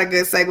really got a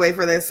good segue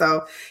for this,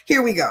 so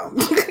here we go.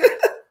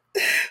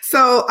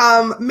 So,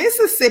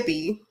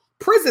 Mississippi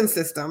prison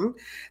system,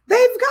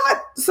 they've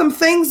got some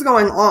things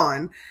going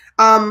on.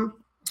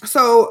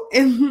 So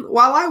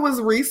while I was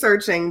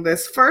researching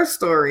this first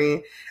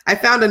story, I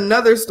found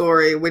another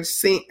story which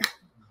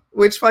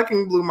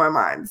fucking blew my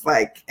mind.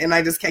 Like, and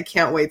I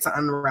can't wait to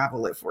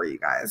unravel it for you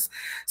guys.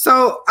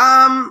 So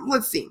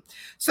let's see.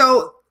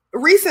 So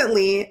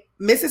recently,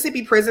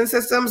 Mississippi prison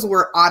systems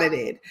were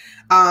audited,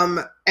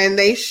 and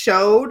they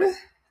showed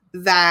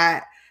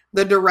that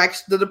the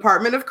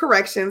Department of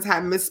Corrections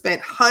had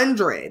misspent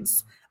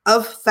hundreds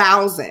of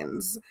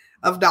thousands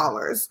of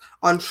dollars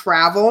on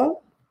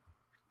travel,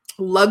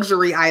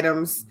 luxury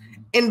items,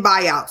 and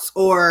buyouts,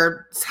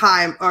 or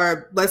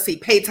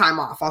paid time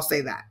off. I'll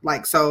say that.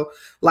 Like, so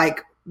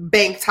like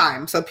bank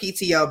time. So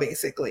PTO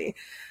basically.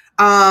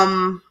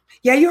 Yeah,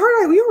 you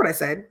heard what I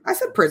said. I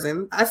said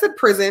prison.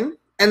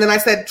 And then I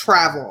said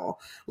travel,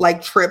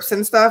 like trips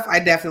and stuff. I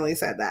definitely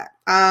said that.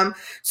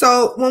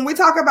 So when we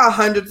talk about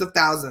hundreds of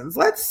thousands,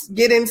 let's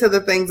get into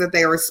the things that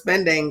they were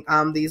spending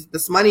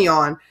this money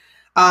on.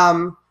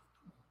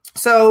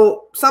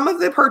 So some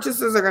of the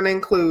purchases are going to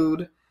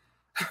include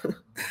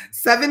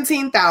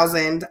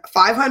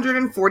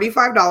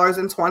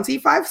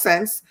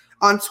 $17,545.25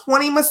 on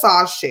 20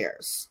 massage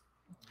chairs.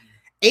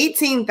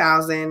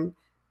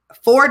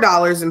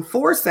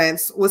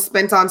 $18,004.04 was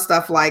spent on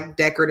stuff like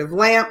decorative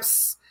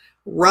lamps,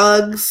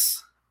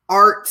 rugs,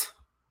 art,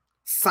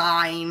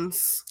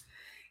 signs,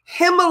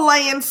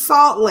 Himalayan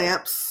salt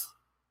lamps,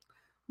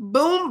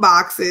 boom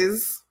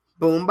boxes,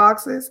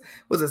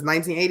 was this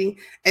 1980?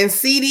 And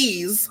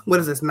CDs, what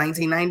is this,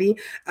 1990?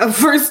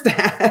 For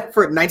staff,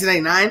 for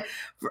 1999?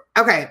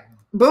 Okay,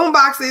 boom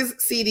boxes,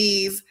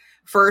 CDs,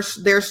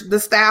 first, there's the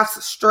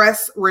staff's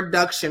stress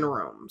reduction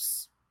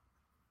rooms.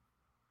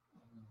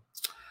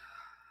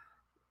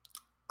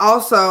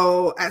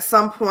 Also, at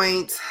some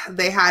point,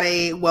 they had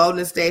a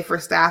wellness day for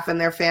staff and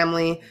their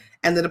family,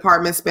 and the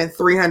department spent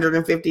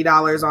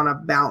 $350 on a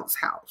bounce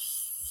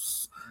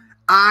house.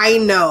 I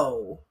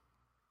know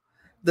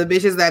the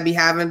bitches that be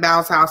having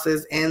bounce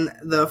houses in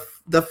the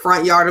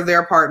front yard of their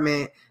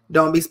apartment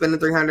don't be spending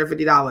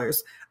 $350.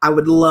 I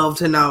would love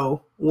to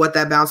know what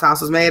that bounce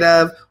house is made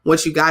of,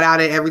 what you got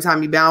out of it every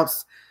time you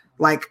bounce.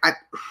 Like,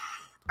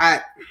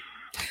 I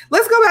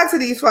let's go back to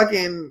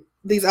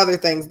these other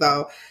things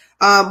though.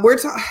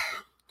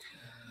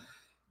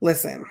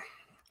 Listen,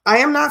 I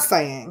am not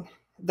saying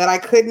that I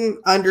couldn't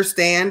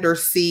understand or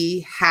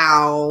see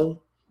how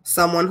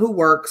someone who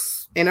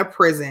works in a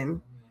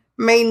prison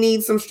may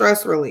need some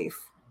stress relief.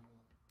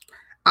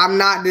 I'm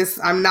not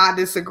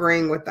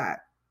disagreeing with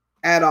that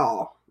at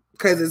all,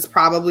 because it's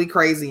probably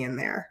crazy in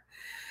there.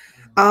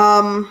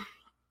 But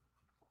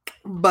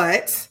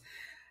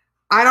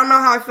I don't know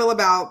how I feel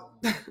about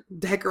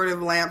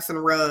decorative lamps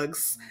and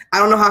rugs. I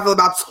don't know how I feel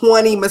about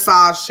 20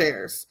 massage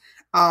chairs.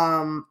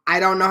 I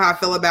don't know how I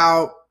feel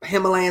about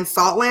Himalayan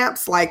salt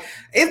lamps. Like,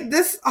 and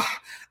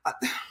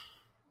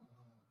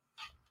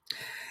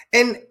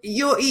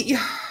you'll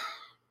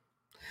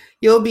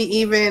be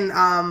even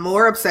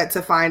more upset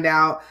to find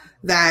out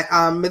that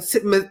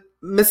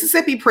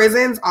Mississippi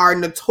prisons are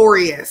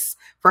notorious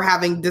for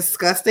having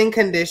disgusting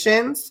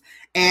conditions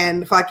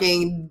and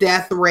fucking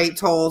death rate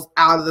tolls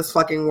out of this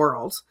fucking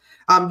world.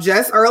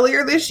 Just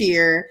earlier this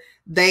year,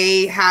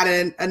 they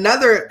had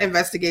another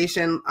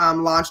investigation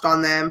launched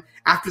on them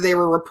after there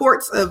were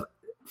reports of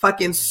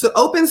fucking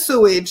open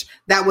sewage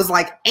that was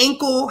like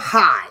ankle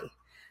high,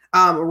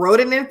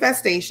 rodent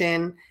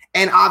infestation,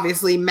 and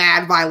obviously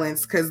mad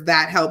violence, because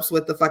that helps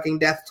with the fucking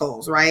death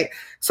tolls, right?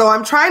 So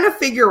I'm trying to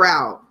figure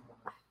out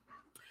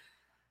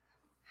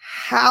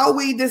how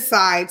we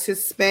decide to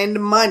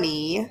spend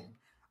money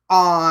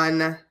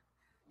on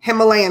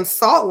Himalayan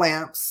salt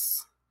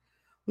lamps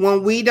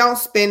when we don't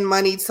spend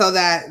money so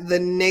that the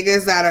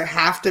niggas that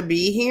have to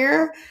be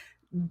here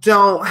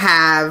don't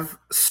have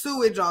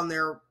sewage on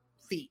their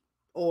feet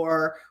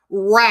or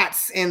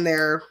rats in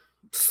their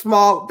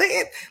small.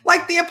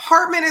 Like, the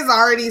apartment is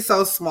already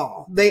so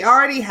small. They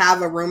already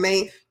have a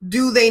roommate.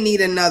 Do they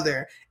need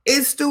another?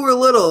 Is Stuart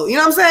Little? You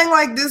know what I'm saying?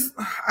 Like, this,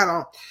 I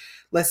don't,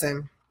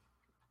 listen.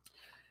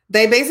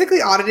 They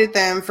basically audited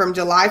them from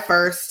July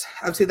 1st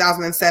of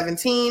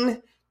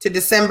 2017 to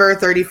December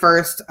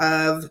 31st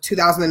of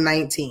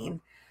 2019.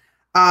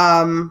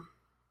 The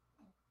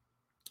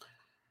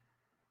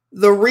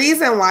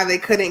reason why they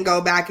couldn't go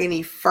back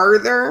any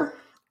further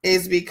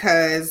is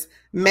because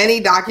many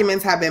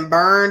documents have been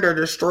burned or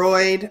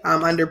destroyed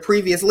under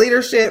previous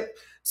leadership.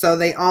 So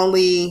they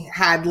only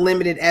had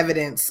limited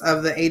evidence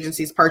of the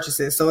agency's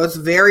purchases. So it's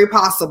very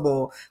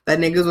possible that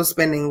niggas was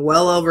spending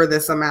well over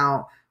this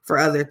amount for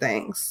other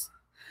things.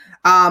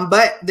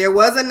 But there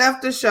was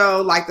enough to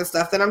show, like, the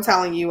stuff that I'm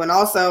telling you. And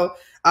also,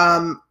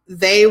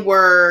 they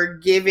were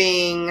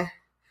giving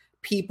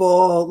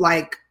people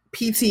like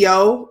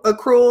PTO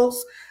accruals.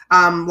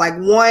 Like,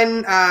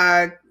 one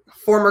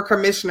former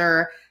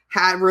commissioner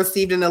had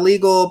received an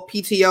illegal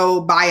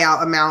PTO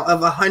buyout amount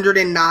of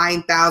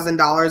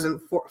 $109,000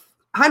 and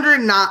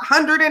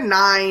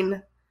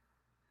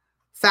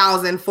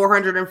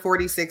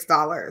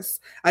 $109,446.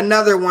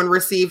 Another one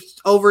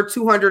received over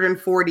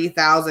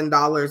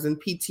 $240,000 in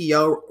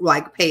PTO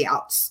like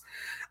payouts.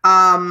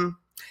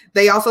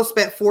 They also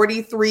spent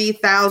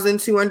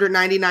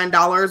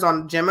 $43,299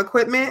 on gym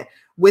equipment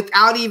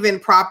without even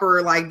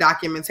proper like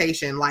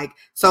documentation. Like,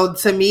 so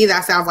to me,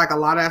 that sounds like a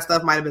lot of that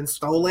stuff might have been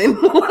stolen.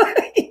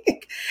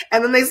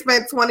 And then they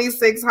spent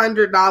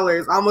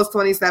 $2,600, almost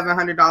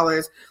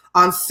 $2,700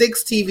 on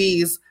 6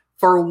 TVs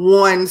for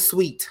one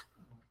suite.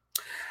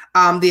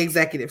 The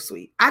executive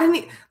suite.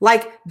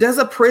 Does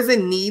a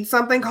prison need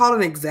something called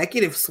an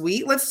executive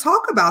suite? Let's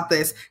talk about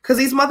this, because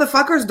these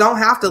motherfuckers don't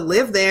have to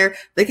live there.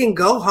 They can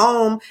go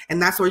home,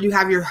 and that's where you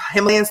have your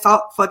Himalayan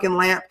salt fucking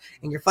lamp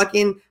and your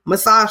fucking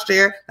massage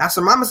chair. That's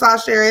where my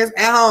massage chair is,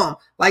 at home.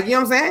 Like, you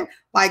know what I'm saying?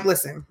 Like,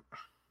 listen,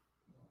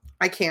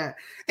 I can't.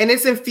 And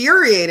it's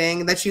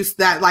infuriating that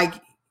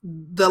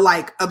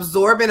the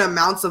absorbent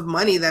amounts of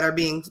money that are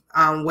being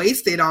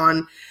wasted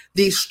on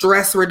these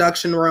stress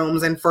reduction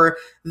rooms and for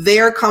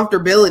their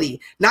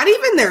comfortability, not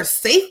even their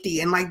safety.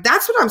 And like,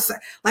 that's what I'm saying.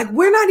 Like,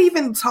 we're not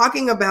even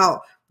talking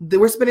about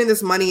we're spending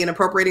this money and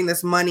appropriating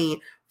this money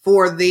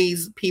for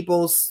these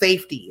people's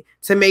safety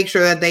to make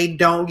sure that they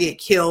don't get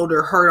killed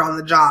or hurt on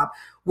the job.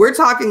 We're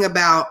talking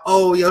about,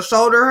 oh, your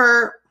shoulder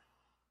hurt.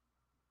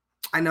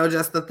 I know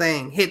just the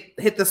thing.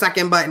 Hit the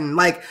second button.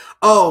 Like,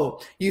 oh,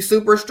 you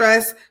super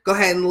stressed? Go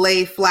ahead and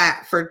lay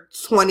flat for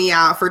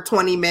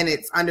 20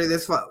 minutes under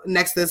this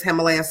next to this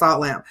Himalayan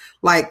salt lamp.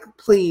 Like,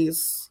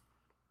 please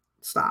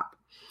stop.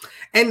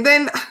 And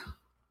then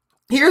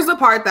here's the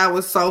part that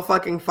was so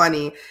fucking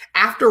funny.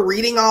 After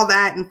reading all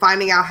that and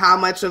finding out how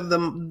much of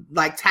the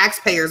like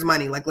taxpayers'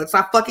 money, like let's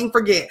not fucking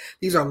forget,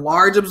 these are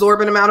large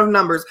absorbent amount of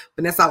numbers,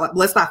 but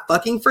let's not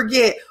fucking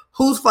forget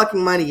whose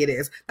fucking money it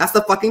is. That's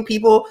the fucking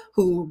people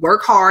who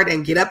work hard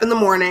and get up in the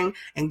morning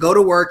and go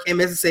to work in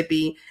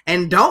Mississippi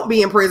and don't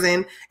be in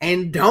prison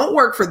and don't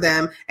work for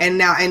them.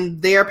 And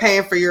they're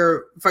paying for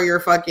your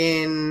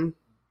fucking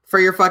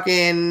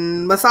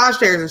massage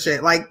chairs and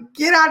shit. Like,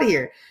 get out of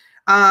here.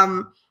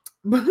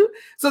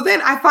 So then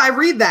I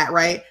read that,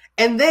 right?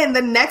 And then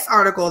the next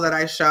article that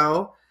I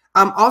show,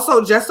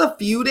 also just a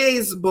few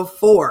days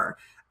before,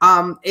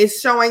 is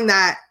showing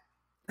that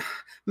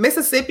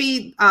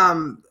Mississippi,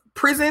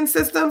 prison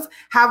systems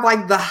have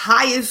like the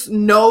highest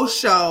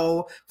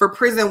no-show for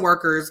prison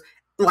workers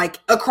like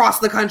across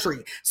the country.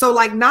 So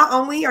like not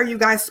only are you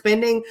guys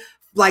spending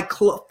like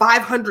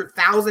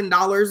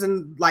 $500,000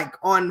 and like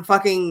on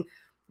fucking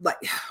like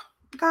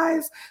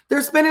guys,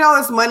 they're spending all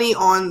this money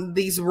on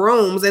these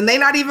rooms and they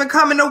not even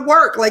coming to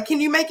work. Like,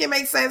 can you make it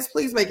make sense?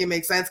 Please make it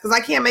make sense, because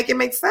I can't make it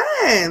make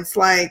sense.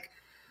 Like,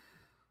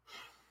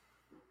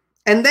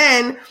 and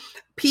then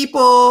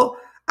people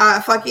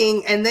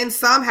and then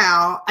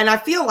somehow, and I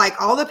feel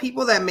like all the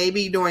people that may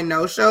be doing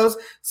no shows,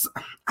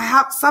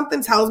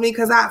 something tells me,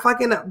 because that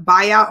fucking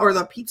buyout or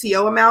the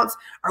PTO amounts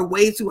are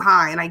way too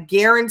high. And I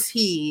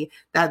guarantee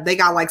that they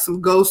got like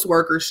some ghost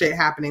worker shit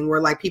happening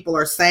where like people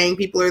are saying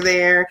people are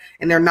there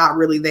and they're not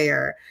really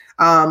there.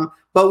 But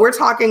we're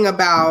talking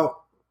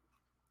about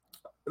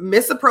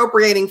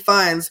misappropriating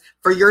funds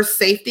for your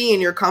safety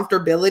and your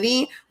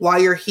comfortability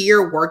while you're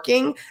here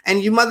working,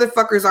 and you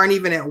motherfuckers aren't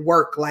even at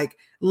work. Like,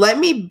 let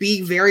me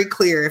be very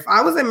clear. If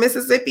I was in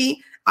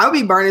Mississippi, I would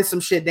be burning some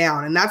shit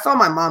down, and that's on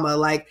my mama.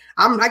 Like,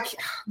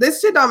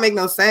 this shit don't make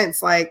no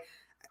sense. Like,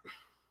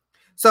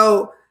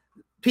 so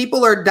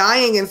people are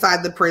dying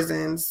inside the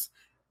prisons.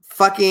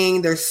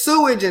 Fucking, there's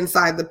sewage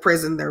inside the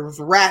prison. There's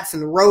rats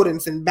and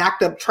rodents and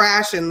backed up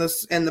trash in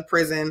the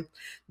prison.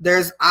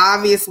 There's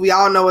we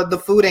all know the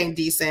food ain't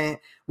decent.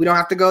 We don't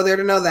have to go there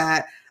to know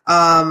that.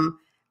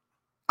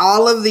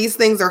 All of these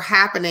things are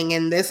happening,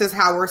 and this is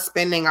how we're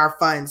spending our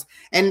funds.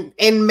 And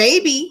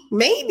maybe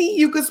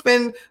you could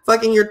spend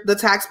fucking the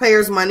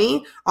taxpayers'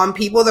 money on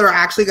people that are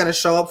actually going to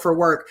show up for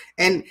work.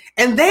 And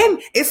then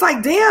it's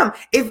like, damn,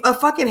 if a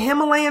fucking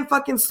Himalayan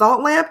fucking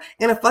salt lamp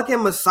and a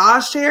fucking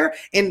massage chair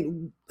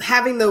and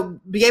having to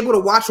be able to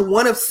watch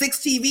one of 6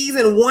 TVs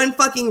in one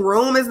fucking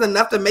room isn't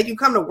enough to make you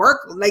come to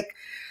work, like,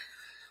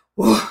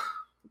 whew,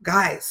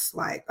 guys,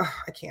 like,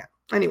 I can't.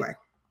 Anyway,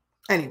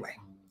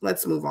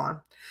 let's move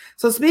on.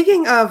 So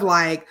speaking of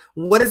like,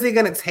 what is it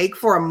going to take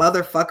for a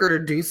motherfucker to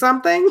do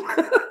something?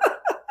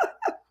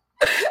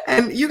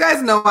 And you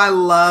guys know I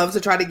love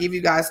to try to give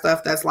you guys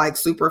stuff that's like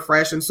super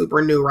fresh and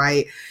super new,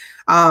 right?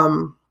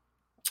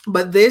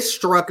 But this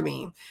struck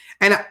me,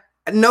 and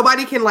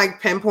nobody can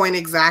like pinpoint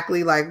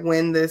exactly like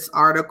when this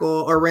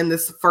article or when the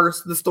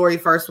story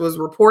first was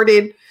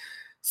reported.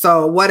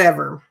 So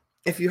whatever.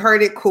 If you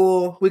heard it,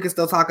 cool. We can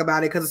still talk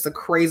about it because it's a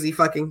crazy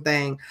fucking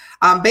thing.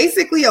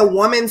 Basically, a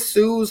woman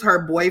sues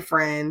her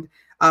boyfriend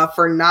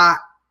for not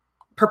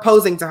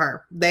proposing to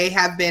her. They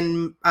have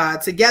been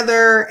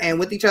together and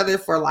with each other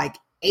for like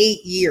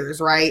 8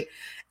 years, right?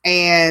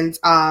 And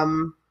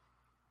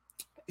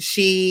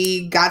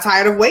she got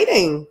tired of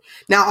waiting.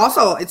 Now,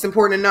 also, it's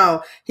important to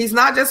know, he's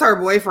not just her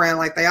boyfriend.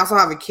 Like, they also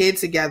have a kid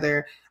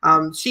together.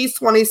 She's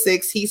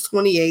 26. He's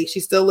 28. She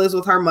still lives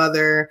with her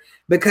mother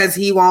because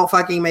he won't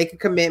fucking make a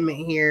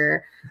commitment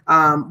here.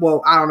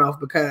 Well, I don't know if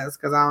because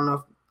I don't know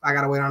if I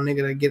got to wait on a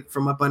nigga to get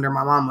from up under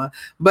my mama.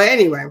 But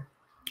anyway,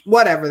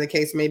 whatever the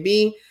case may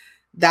be,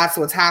 that's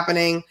what's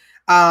happening.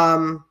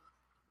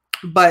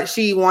 But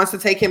she wants to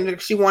take him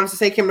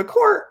to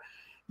court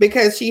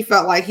because she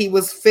felt like he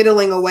was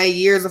fiddling away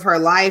years of her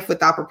life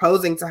without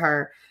proposing to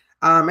her.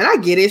 And I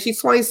get it. She's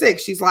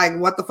 26. She's like,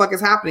 what the fuck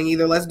is happening?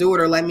 Either let's do it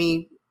or let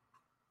me,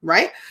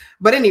 right?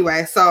 But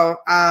anyway, so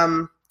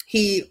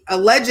he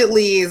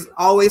allegedly is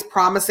always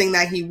promising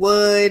that he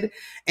would,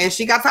 and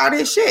she got tired of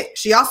his shit.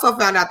 She also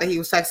found out that he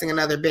was texting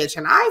another bitch.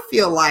 And I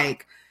feel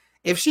like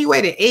if she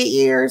waited 8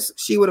 years,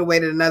 she would have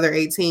waited another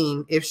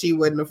 18 if she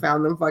wouldn't have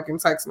found them fucking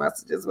text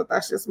messages. But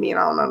that's just me, and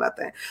I don't know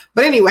nothing.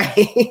 But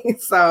anyway,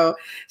 so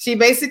she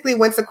basically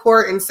went to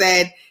court and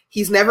said,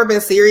 he's never been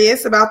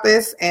serious about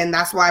this, and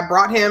that's why I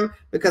brought him,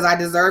 because I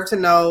deserve to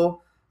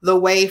know the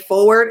way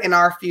forward in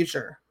our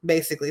future,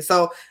 basically.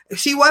 So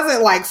she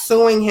wasn't like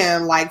suing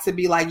him like to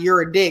be like,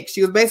 you're a dick.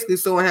 She was basically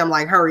suing him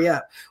like, hurry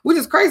up, which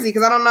is crazy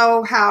because I don't know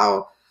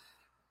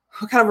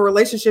what kind of a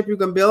relationship you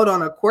can build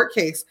on a court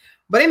case.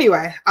 But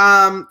anyway,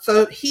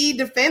 so he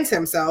defends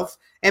himself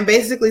and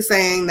basically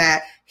saying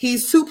that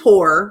he's too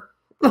poor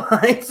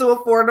to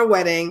afford a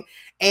wedding,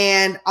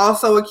 and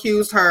also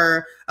accused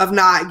her of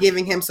not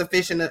giving him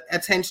sufficient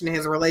attention in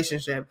his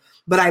relationship.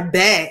 But I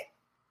bet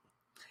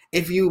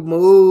if you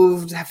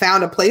moved,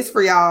 found a place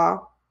for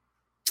y'all,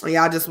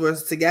 y'all just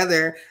was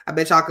together, I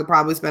bet y'all could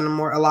probably spend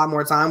a lot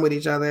more time with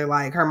each other.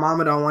 Like, her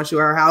mama don't want you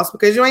at her house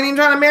because you ain't even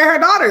trying to marry her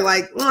daughter.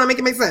 Like, make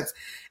it make sense.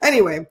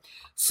 Anyway,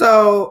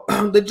 so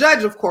the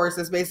judge, of course,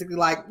 is basically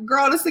like,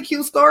 girl, this is a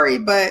cute story,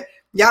 but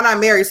y'all not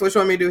married, so what you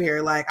want me to do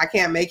here? Like, I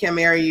can't make him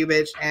marry you,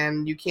 bitch,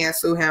 and you can't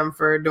sue him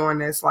for doing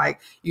this. Like,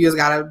 you just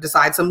gotta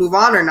decide to move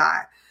on or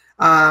not.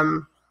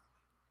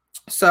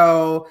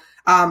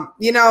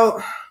 You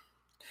know,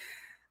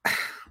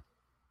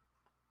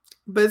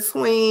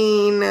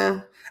 between,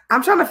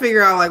 I'm trying to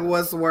figure out, like,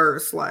 what's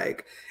worse.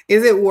 Like,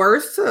 is it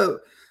worse to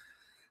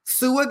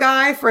sue a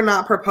guy for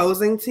not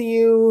proposing to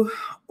you,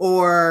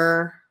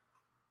 or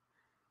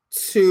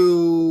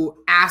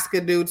to ask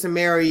a dude to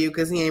marry you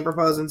because he ain't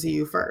proposing to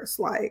you first?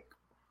 Like,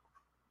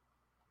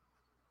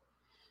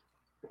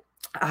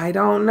 I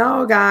don't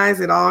know,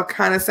 guys. It all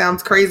kind of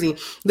sounds crazy.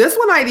 This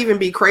one might even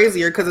be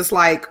crazier because it's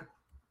like,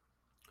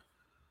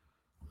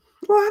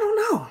 well, I don't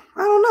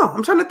know.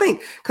 I'm trying to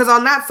think, because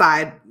on that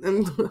side,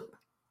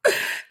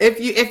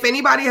 if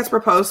anybody has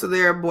proposed to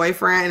their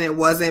boyfriend and it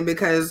wasn't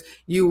because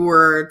you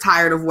were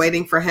tired of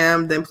waiting for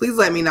him, then please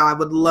let me know. I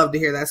would love to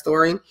hear that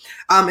story.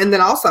 And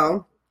then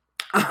also,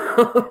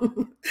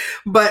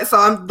 but so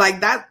I'm like,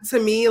 that to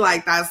me,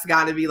 like, that's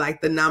got to be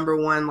like the number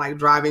one, like,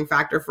 driving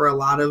factor for a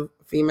lot of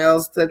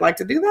females to like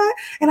to do that.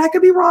 And I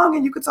could be wrong,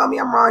 and you could tell me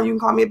I'm wrong. You can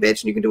call me a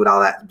bitch, and you can do it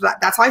all that.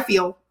 That's how I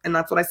feel, and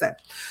that's what I said.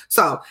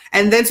 So,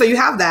 and then so you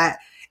have that,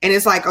 and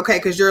it's like, okay,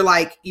 because you're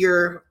like,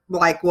 well,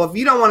 if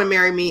you don't want to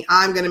marry me,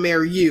 I'm gonna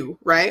marry you,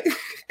 right?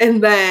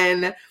 And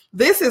then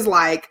this is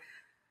like,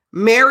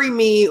 marry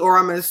me or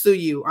I'm gonna sue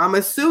you. I'm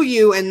gonna sue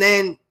you, and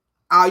then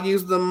I'll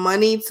use the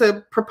money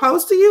to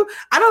propose to you.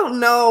 I don't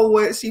know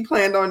what she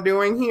planned on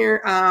doing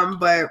here,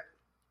 but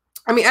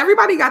I mean,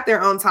 everybody got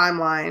their own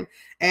timeline,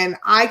 and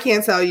I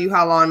can't tell you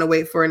how long to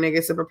wait for a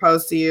nigga to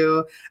propose to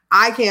you.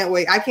 I can't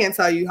wait. I can't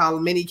tell you how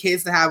many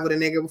kids to have with a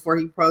nigga before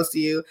he proposed to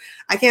you.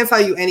 I can't tell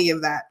you any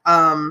of that.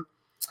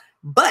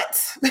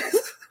 But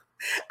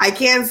I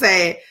can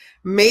say,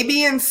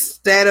 maybe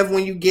instead of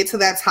when you get to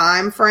that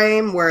time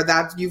frame where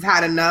that you've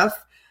had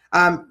enough,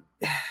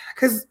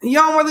 because you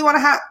don't really want to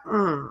have.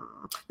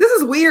 This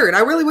is weird. I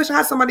really wish I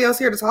had somebody else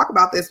here to talk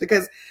about this,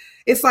 because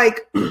it's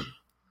like,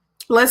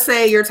 let's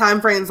say your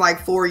time frame is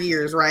like 4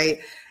 years, right?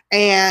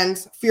 And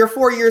if your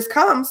 4 years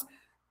comes,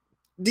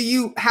 do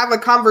you have a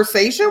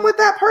conversation with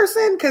that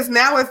person? Because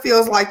now it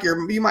feels like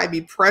you might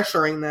be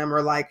pressuring them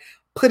or like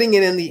putting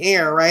it in the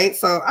air, right?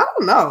 So I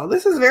don't know.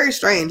 This is very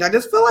strange. I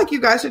just feel like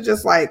you guys should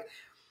just like,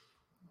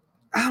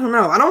 I don't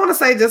know. I don't want to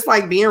say just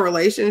like be in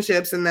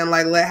relationships and then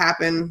like let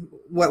happen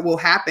what will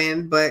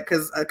happen, but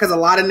because a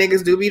lot of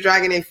niggas do be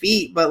dragging their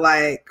feet, but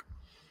like,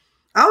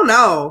 I don't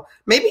know.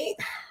 Maybe,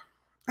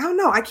 I don't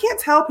know. I can't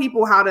tell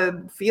people how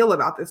to feel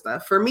about this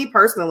stuff. For me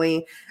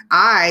personally,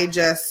 I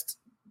just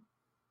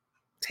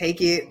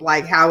take it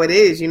like how it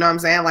is. You know what I'm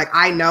saying? Like,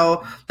 I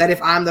know that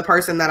if I'm the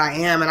person that I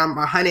am and I'm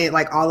 100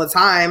 like all the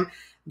time,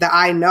 that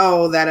I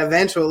know that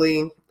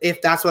eventually,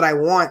 if that's what I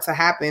want to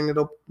happen,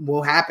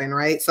 will happen,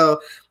 right? So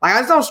like, I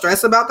just don't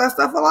stress about that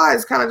stuff a lot. I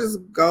just kind of just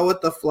go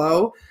with the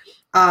flow.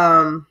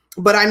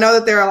 But I know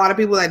that there are a lot of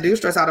people that do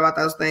stress out about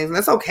those things, and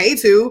that's okay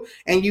too.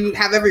 And you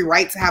have every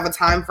right to have a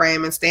time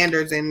frame and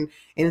standards and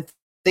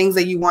things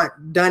that you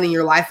want done in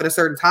your life at a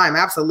certain time.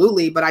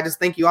 Absolutely. But I just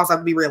think you also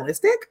have to be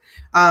realistic.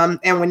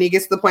 And when you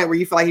get to the point where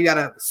you feel like you got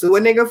to sue a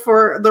nigga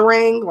for the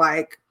ring,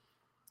 like,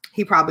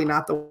 he probably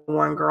not the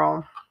one,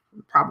 girl.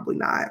 Probably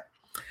not.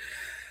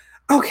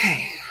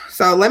 Okay.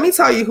 So let me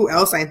tell you who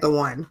else ain't the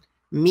one.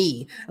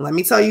 Me. And let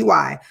me tell you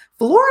why.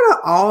 Florida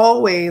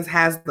always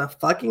has the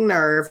fucking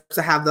nerve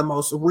to have the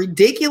most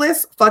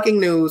ridiculous fucking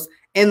news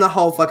in the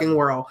whole fucking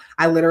world.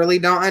 I literally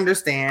don't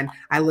understand.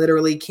 I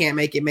literally can't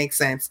make it make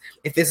sense.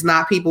 If it's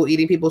not people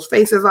eating people's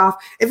faces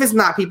off, if it's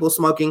not people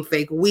smoking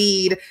fake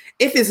weed,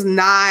 if it's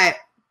not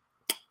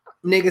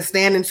niggas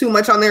standing too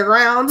much on their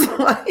ground,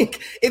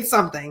 like, it's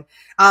something.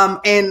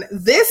 And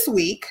this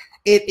week,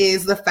 it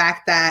is the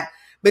fact that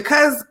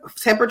because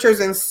temperatures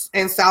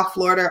in South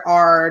Florida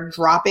are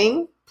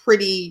dropping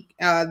pretty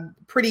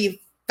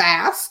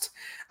fast.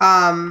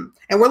 And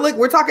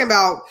we're talking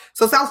about,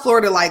 so South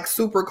Florida, like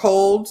super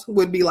cold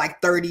would be like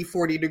 30,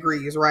 40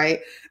 degrees, right?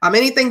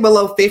 Anything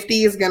below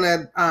 50 is going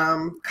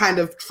to kind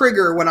of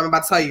trigger what I'm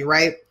about to tell you,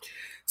 right?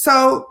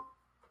 So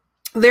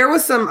there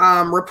was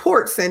some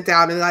reports sent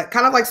out and like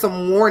kind of like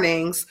some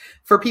warnings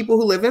for people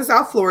who live in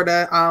South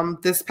Florida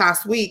this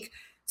past week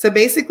to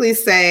basically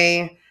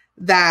say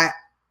that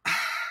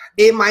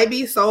it might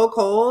be so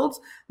cold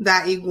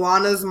that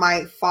iguanas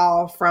might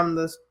fall from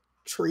the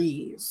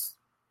trees.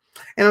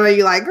 And I'm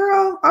like,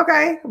 girl,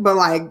 okay. But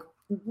like,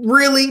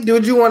 really?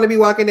 Would you want to be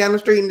walking down the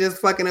street and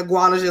just fucking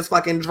iguanas just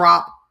fucking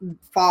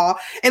fall?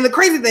 And the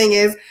crazy thing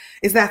is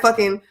that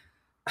fucking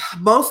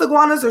most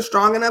iguanas are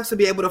strong enough to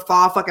be able to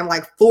fall fucking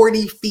like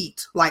 40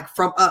 feet, like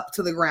from up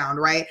to the ground,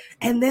 right?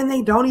 And then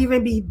they don't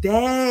even be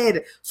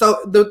dead.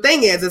 So the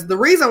thing is the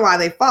reason why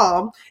they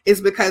fall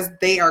is because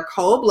they are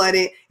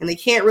cold-blooded and they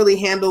can't really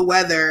handle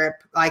weather,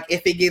 like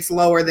if it gets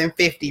lower than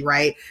 50,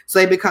 right? So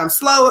they become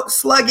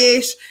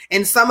sluggish,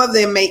 and some of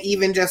them may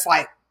even just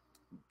like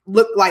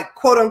look like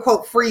quote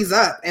unquote freeze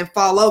up and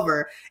fall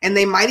over, and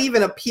they might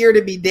even appear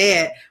to be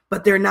dead,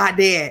 but they're not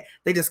dead.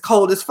 They just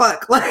cold as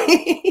fuck.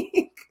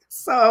 Like,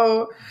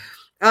 so,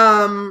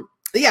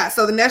 yeah.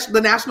 So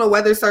the National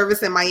Weather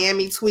Service in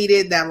Miami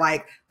tweeted that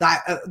like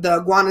the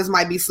iguanas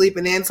might be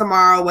sleeping in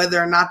tomorrow,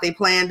 whether or not they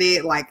planned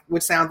it. Like,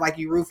 which sounds like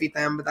you roofied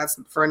them, but that's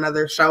for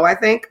another show, I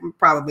think.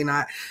 Probably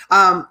not.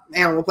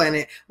 Animal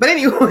Planet. But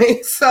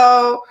anyway,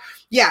 so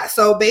yeah.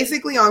 So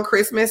basically, on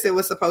Christmas, it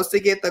was supposed to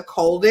get the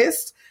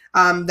coldest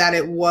that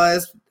it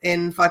was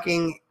in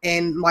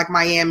like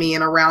Miami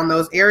and around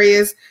those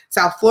areas,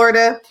 South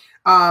Florida,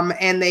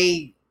 and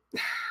they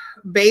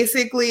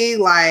basically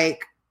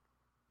like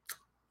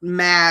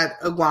mad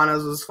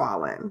iguanas was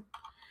falling,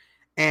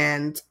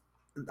 and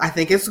I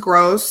think it's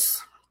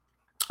gross.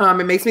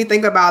 It makes me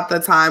think about the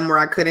time where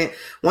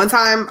one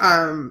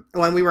time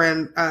when we were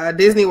in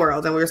Disney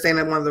World and we were staying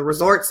at one of the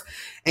resorts,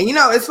 and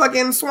it's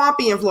fucking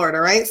swampy in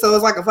Florida, right? So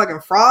it's like a fucking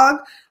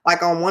frog,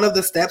 like on one of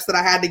the steps that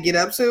I had to get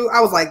up to.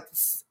 I was like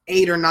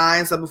 8 or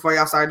 9. So before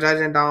y'all start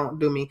judging, don't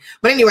do me.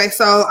 But anyway,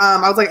 so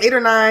I was like 8 or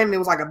 9. It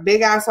was like a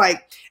big ass,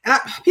 like, and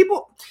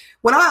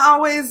when I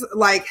always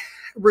like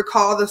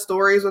recall the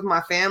stories with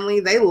my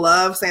family, they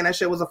love saying that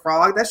shit was a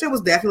frog. That shit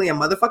was definitely a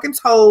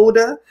motherfucking toad.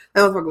 That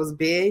motherfucker was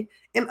big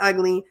and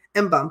ugly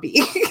and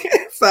bumpy.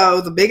 So it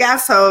was a big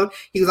ass toad.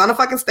 He was on the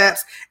fucking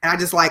steps, and I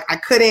just like, I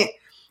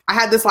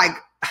had this like,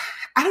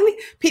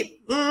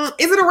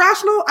 is it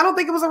irrational? I don't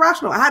think it was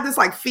irrational. I had this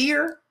like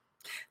fear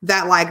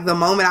that like the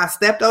moment I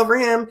stepped over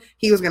him,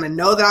 he was going to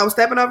know that I was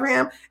stepping over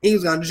him. And he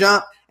was going to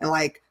jump and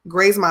like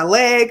graze my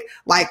leg.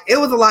 Like, it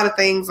was a lot of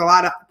things that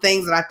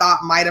I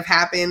thought might have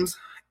happened.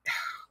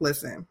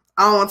 Listen,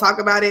 I don't want to talk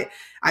about it.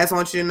 I just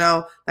want you to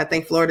know that I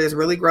think Florida is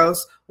really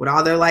gross with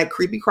all their like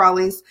creepy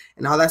crawlies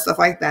and all that stuff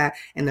like that.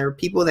 And there are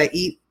people that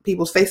eat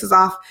people's faces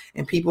off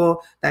and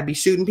people that be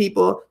shooting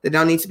people that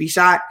don't need to be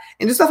shot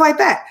and just stuff like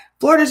that.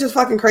 Florida is just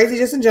fucking crazy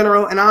just in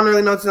general. And I don't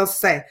really know what else to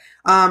say.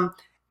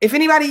 If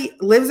anybody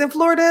lives in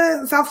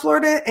Florida, South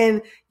Florida,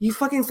 and you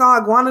fucking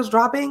saw iguanas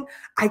dropping,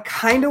 I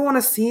kind of want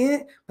to see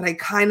it, but I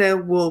kind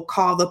of will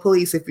call the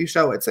police if you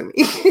show it to me.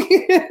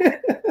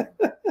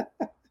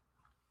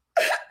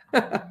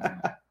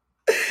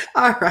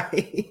 All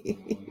right.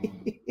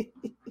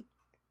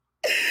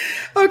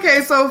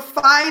 Okay, so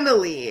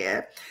finally,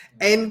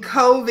 in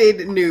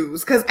COVID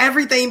news, because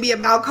everything be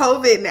about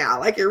COVID now,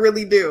 like it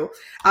really do.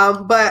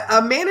 But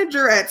a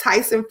manager at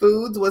Tyson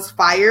Foods was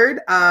fired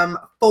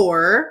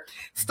for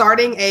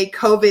starting a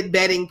COVID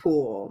betting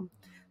pool.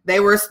 They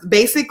were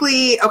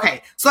basically,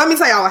 okay, so let me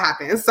tell y'all what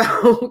happened.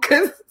 So,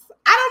 because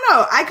I don't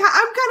know, I'm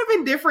kind of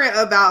indifferent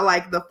about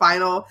like the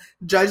final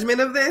judgment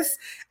of this.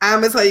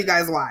 I'm going to tell you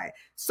guys why.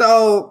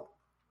 So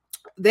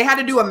they had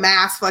to do a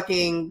mass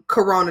fucking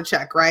corona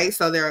check, right?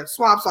 So they're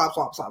swab.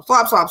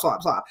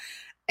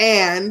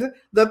 And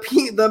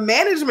the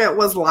management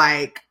was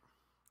like,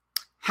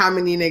 how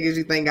many niggas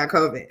you think got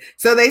COVID?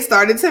 So they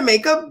started to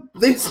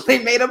they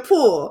made a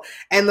pool,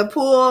 and the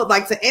pool,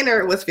 like, to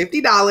enter was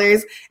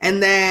 $50.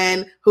 And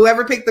then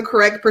whoever picked the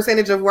correct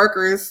percentage of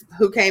workers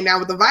who came down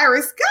with the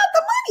virus got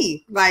the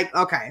money. Like,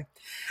 okay.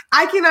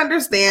 I can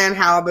understand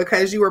how,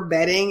 because you were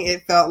betting,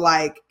 it felt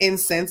like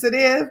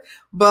insensitive,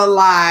 but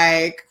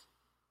like,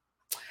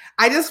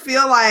 I just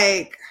feel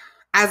like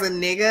as a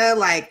nigga,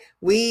 like,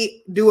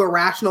 we do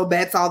irrational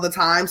bets all the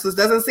time. So this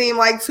doesn't seem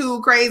like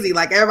too crazy.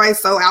 Like, everybody's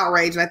so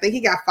outraged. And I think he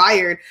got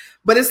fired,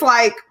 but it's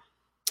like,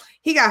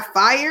 he got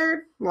fired.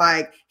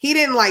 Like, he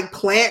didn't like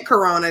plant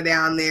corona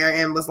down there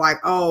and was like,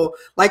 oh,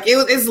 like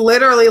it's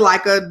literally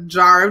like a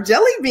jar of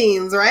jelly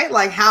beans, right?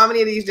 Like, how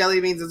many of these jelly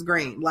beans is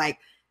green? Like,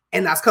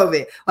 and that's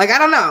COVID. Like, I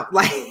don't know.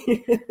 Like,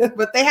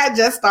 but they had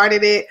just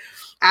started it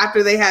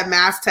after they had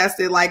mass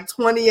tested like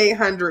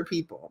 2,800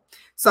 people.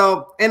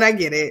 So, and I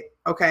get it.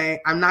 Okay.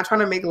 I'm not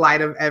trying to make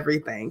light of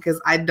everything, because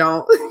I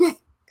don't,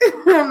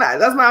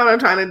 that's not what I'm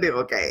trying to do.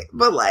 Okay.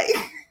 But like,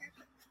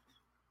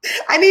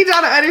 I need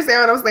y'all to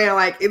understand what I'm saying.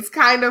 Like, it's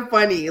kind of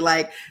funny.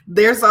 Like,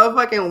 they're so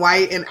fucking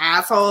white and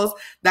assholes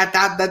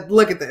that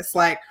look at this.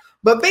 Like,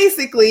 but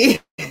basically,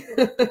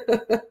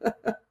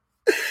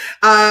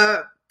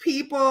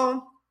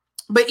 people,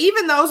 but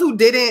even those who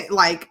didn't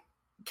like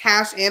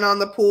cash in on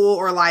the pool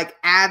or like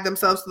add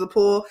themselves to the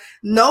pool,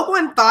 no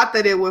one thought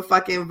that it would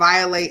fucking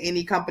violate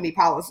any company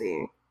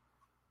policy.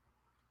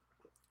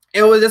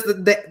 It was just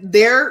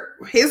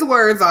his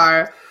words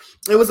are,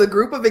 it was a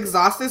group of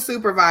exhausted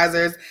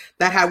supervisors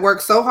that had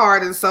worked so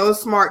hard and so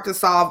smart to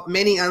solve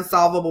many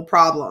unsolvable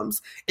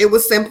problems. It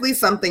was simply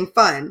something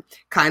fun,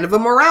 kind of a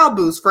morale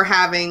boost for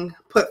having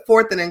put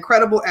forth an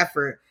incredible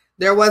effort.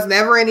 There was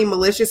never any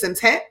malicious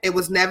intent. It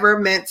was never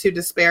meant to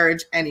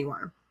disparage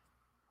anyone.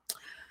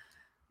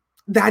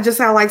 That just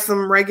sounds like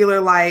some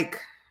regular, like,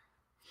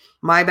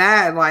 my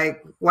bad,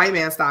 like white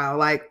man style.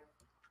 Like,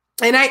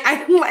 and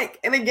I like,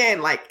 and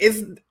again, like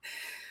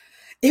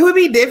it would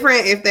be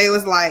different if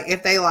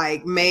they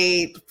like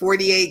made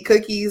 48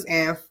 cookies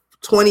and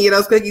 20 of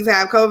those cookies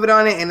have COVID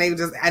on it, and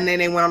then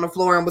they went on the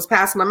floor and was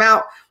passing them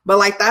out. But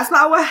like, that's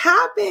not what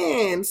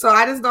happened. So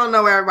I just don't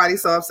know why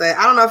everybody's so upset.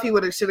 I don't know if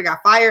he should have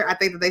got fired. I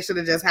think that they should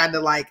have just had to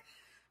like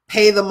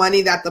pay the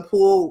money that the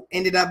pool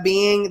ended up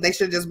being. They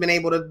should have just been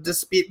able to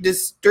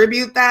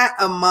distribute that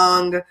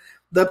among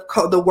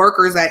the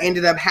workers that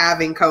ended up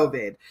having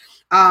COVID.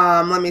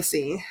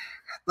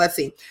 Let's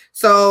see.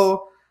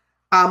 So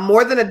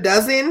more than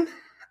 1,000,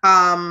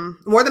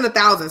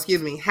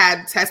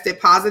 had tested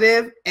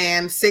positive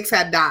and 6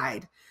 had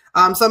died.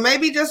 So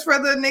maybe just for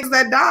the niggas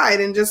that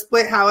died and just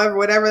split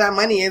whatever that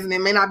money is, and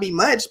it may not be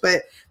much,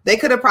 but they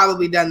could have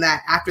probably done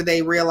that after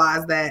they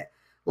realized that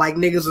like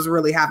niggas was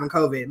really having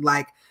COVID.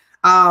 Like,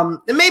 and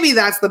maybe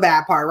that's the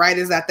bad part, right?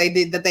 Is that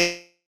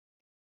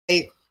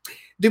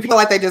do people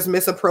like they just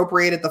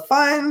misappropriated the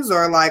funds,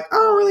 or like,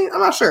 I'm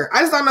not sure.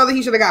 I just don't know that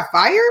he should have got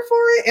fired for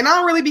it. And I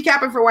don't really be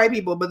capping for white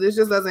people, but this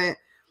just I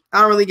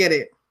don't really get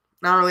it.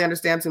 I don't really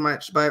understand too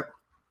much, but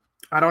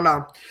I don't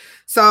know.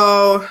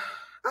 So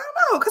I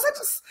don't know,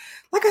 because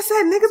like I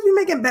said, niggas be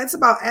making bets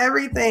about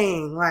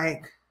everything,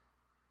 like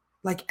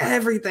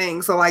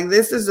everything. So like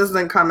this just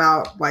doesn't come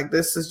out like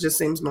this just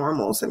seems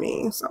normal to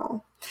me.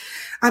 So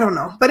I don't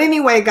know. But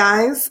anyway,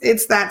 guys,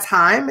 it's that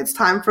time. It's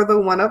time for the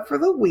one up for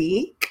the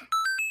week.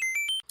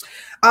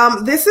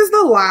 This is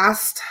the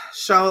last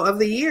show of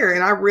the year,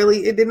 and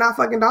it did not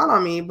fucking dawn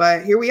on me,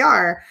 but here we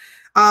are.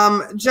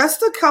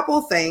 Just a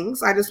couple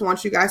things I just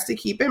want you guys to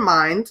keep in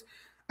mind.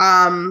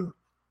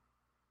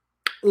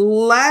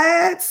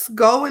 Let's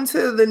go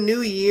into the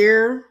new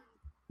year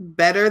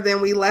better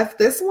than we left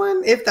this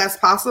one, if that's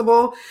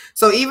possible.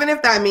 So even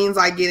if that means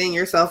like getting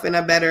yourself in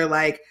a better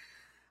like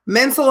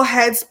mental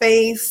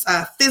headspace,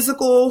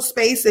 physical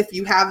space, if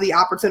you have the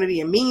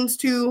opportunity and means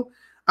to,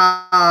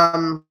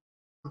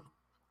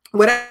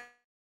 whatever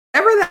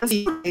that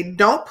is,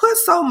 don't put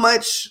so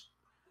much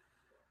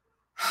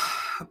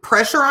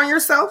pressure on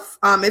yourself.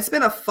 It's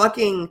been a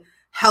fucking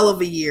hell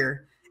of a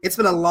year. It's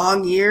been a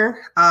long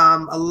year.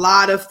 A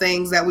lot of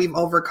things that we've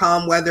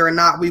overcome, whether or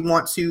not we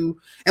want to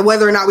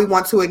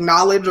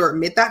acknowledge or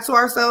admit that to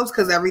ourselves,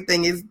 because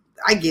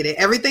I get it.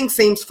 Everything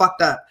seems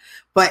fucked up.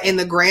 But in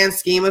the grand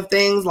scheme of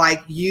things,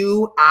 like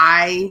you,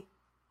 I,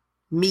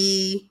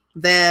 me,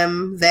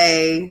 them,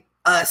 they,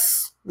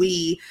 us,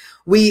 we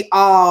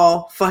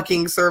all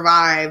fucking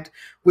survived.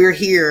 We're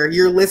here.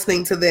 You're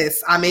listening to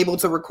this. I'm able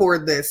to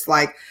record this.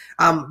 Like,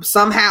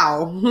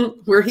 somehow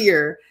we're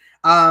here.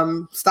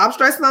 Stop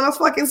stressing on those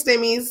fucking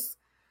stimmies.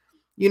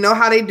 You know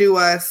how they do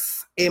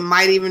us. It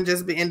might even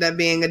just end up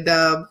being a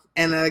dub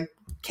and a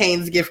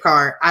Cane's gift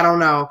card. I don't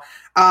know.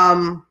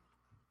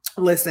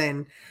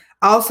 Listen,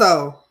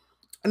 also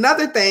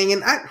another thing,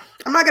 and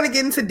I'm not going to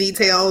get into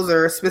details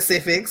or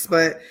specifics,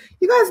 but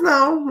you guys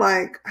know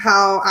like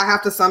how I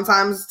have to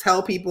sometimes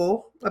tell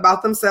people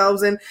about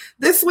themselves. And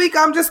this week,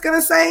 I'm just going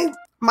to say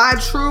my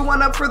true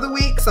one up for the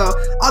week. So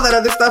all that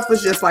other stuff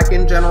was just like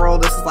in general.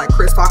 This is like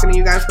Chris talking to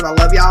you guys because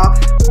I love y'all.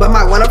 But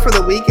my one up for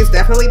the week is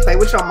definitely play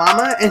with your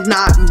mama and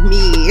not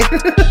me.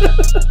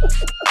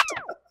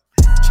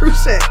 True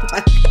shit.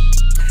 Like,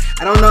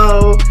 I don't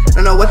know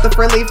what the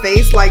friendly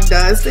face like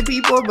does to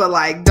people, but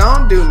like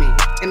don't do me.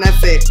 And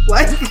that's it.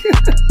 Like,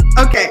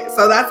 okay,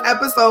 so that's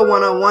episode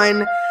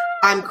 101.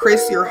 I'm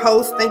Chris, your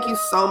host. Thank you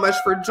so much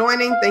for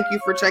joining. Thank you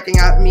for checking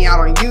me out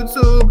on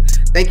YouTube.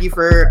 Thank you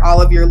for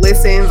all of your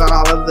listens on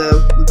all of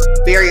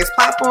the various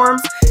platforms.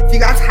 If you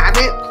guys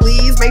haven't,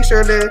 please make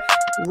sure to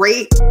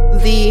rate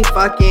the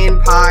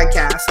fucking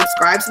podcast.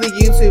 Subscribe to the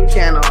YouTube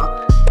channel.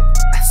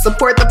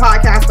 Support the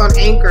podcast on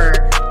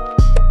Anchor.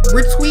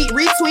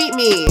 Retweet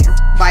me.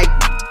 Like,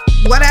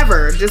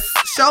 whatever. Just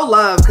show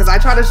love because I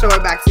try to show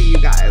it back to you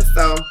guys.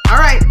 So, all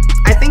right.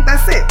 I think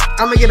that's it.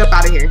 I'm going to get up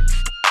out of here.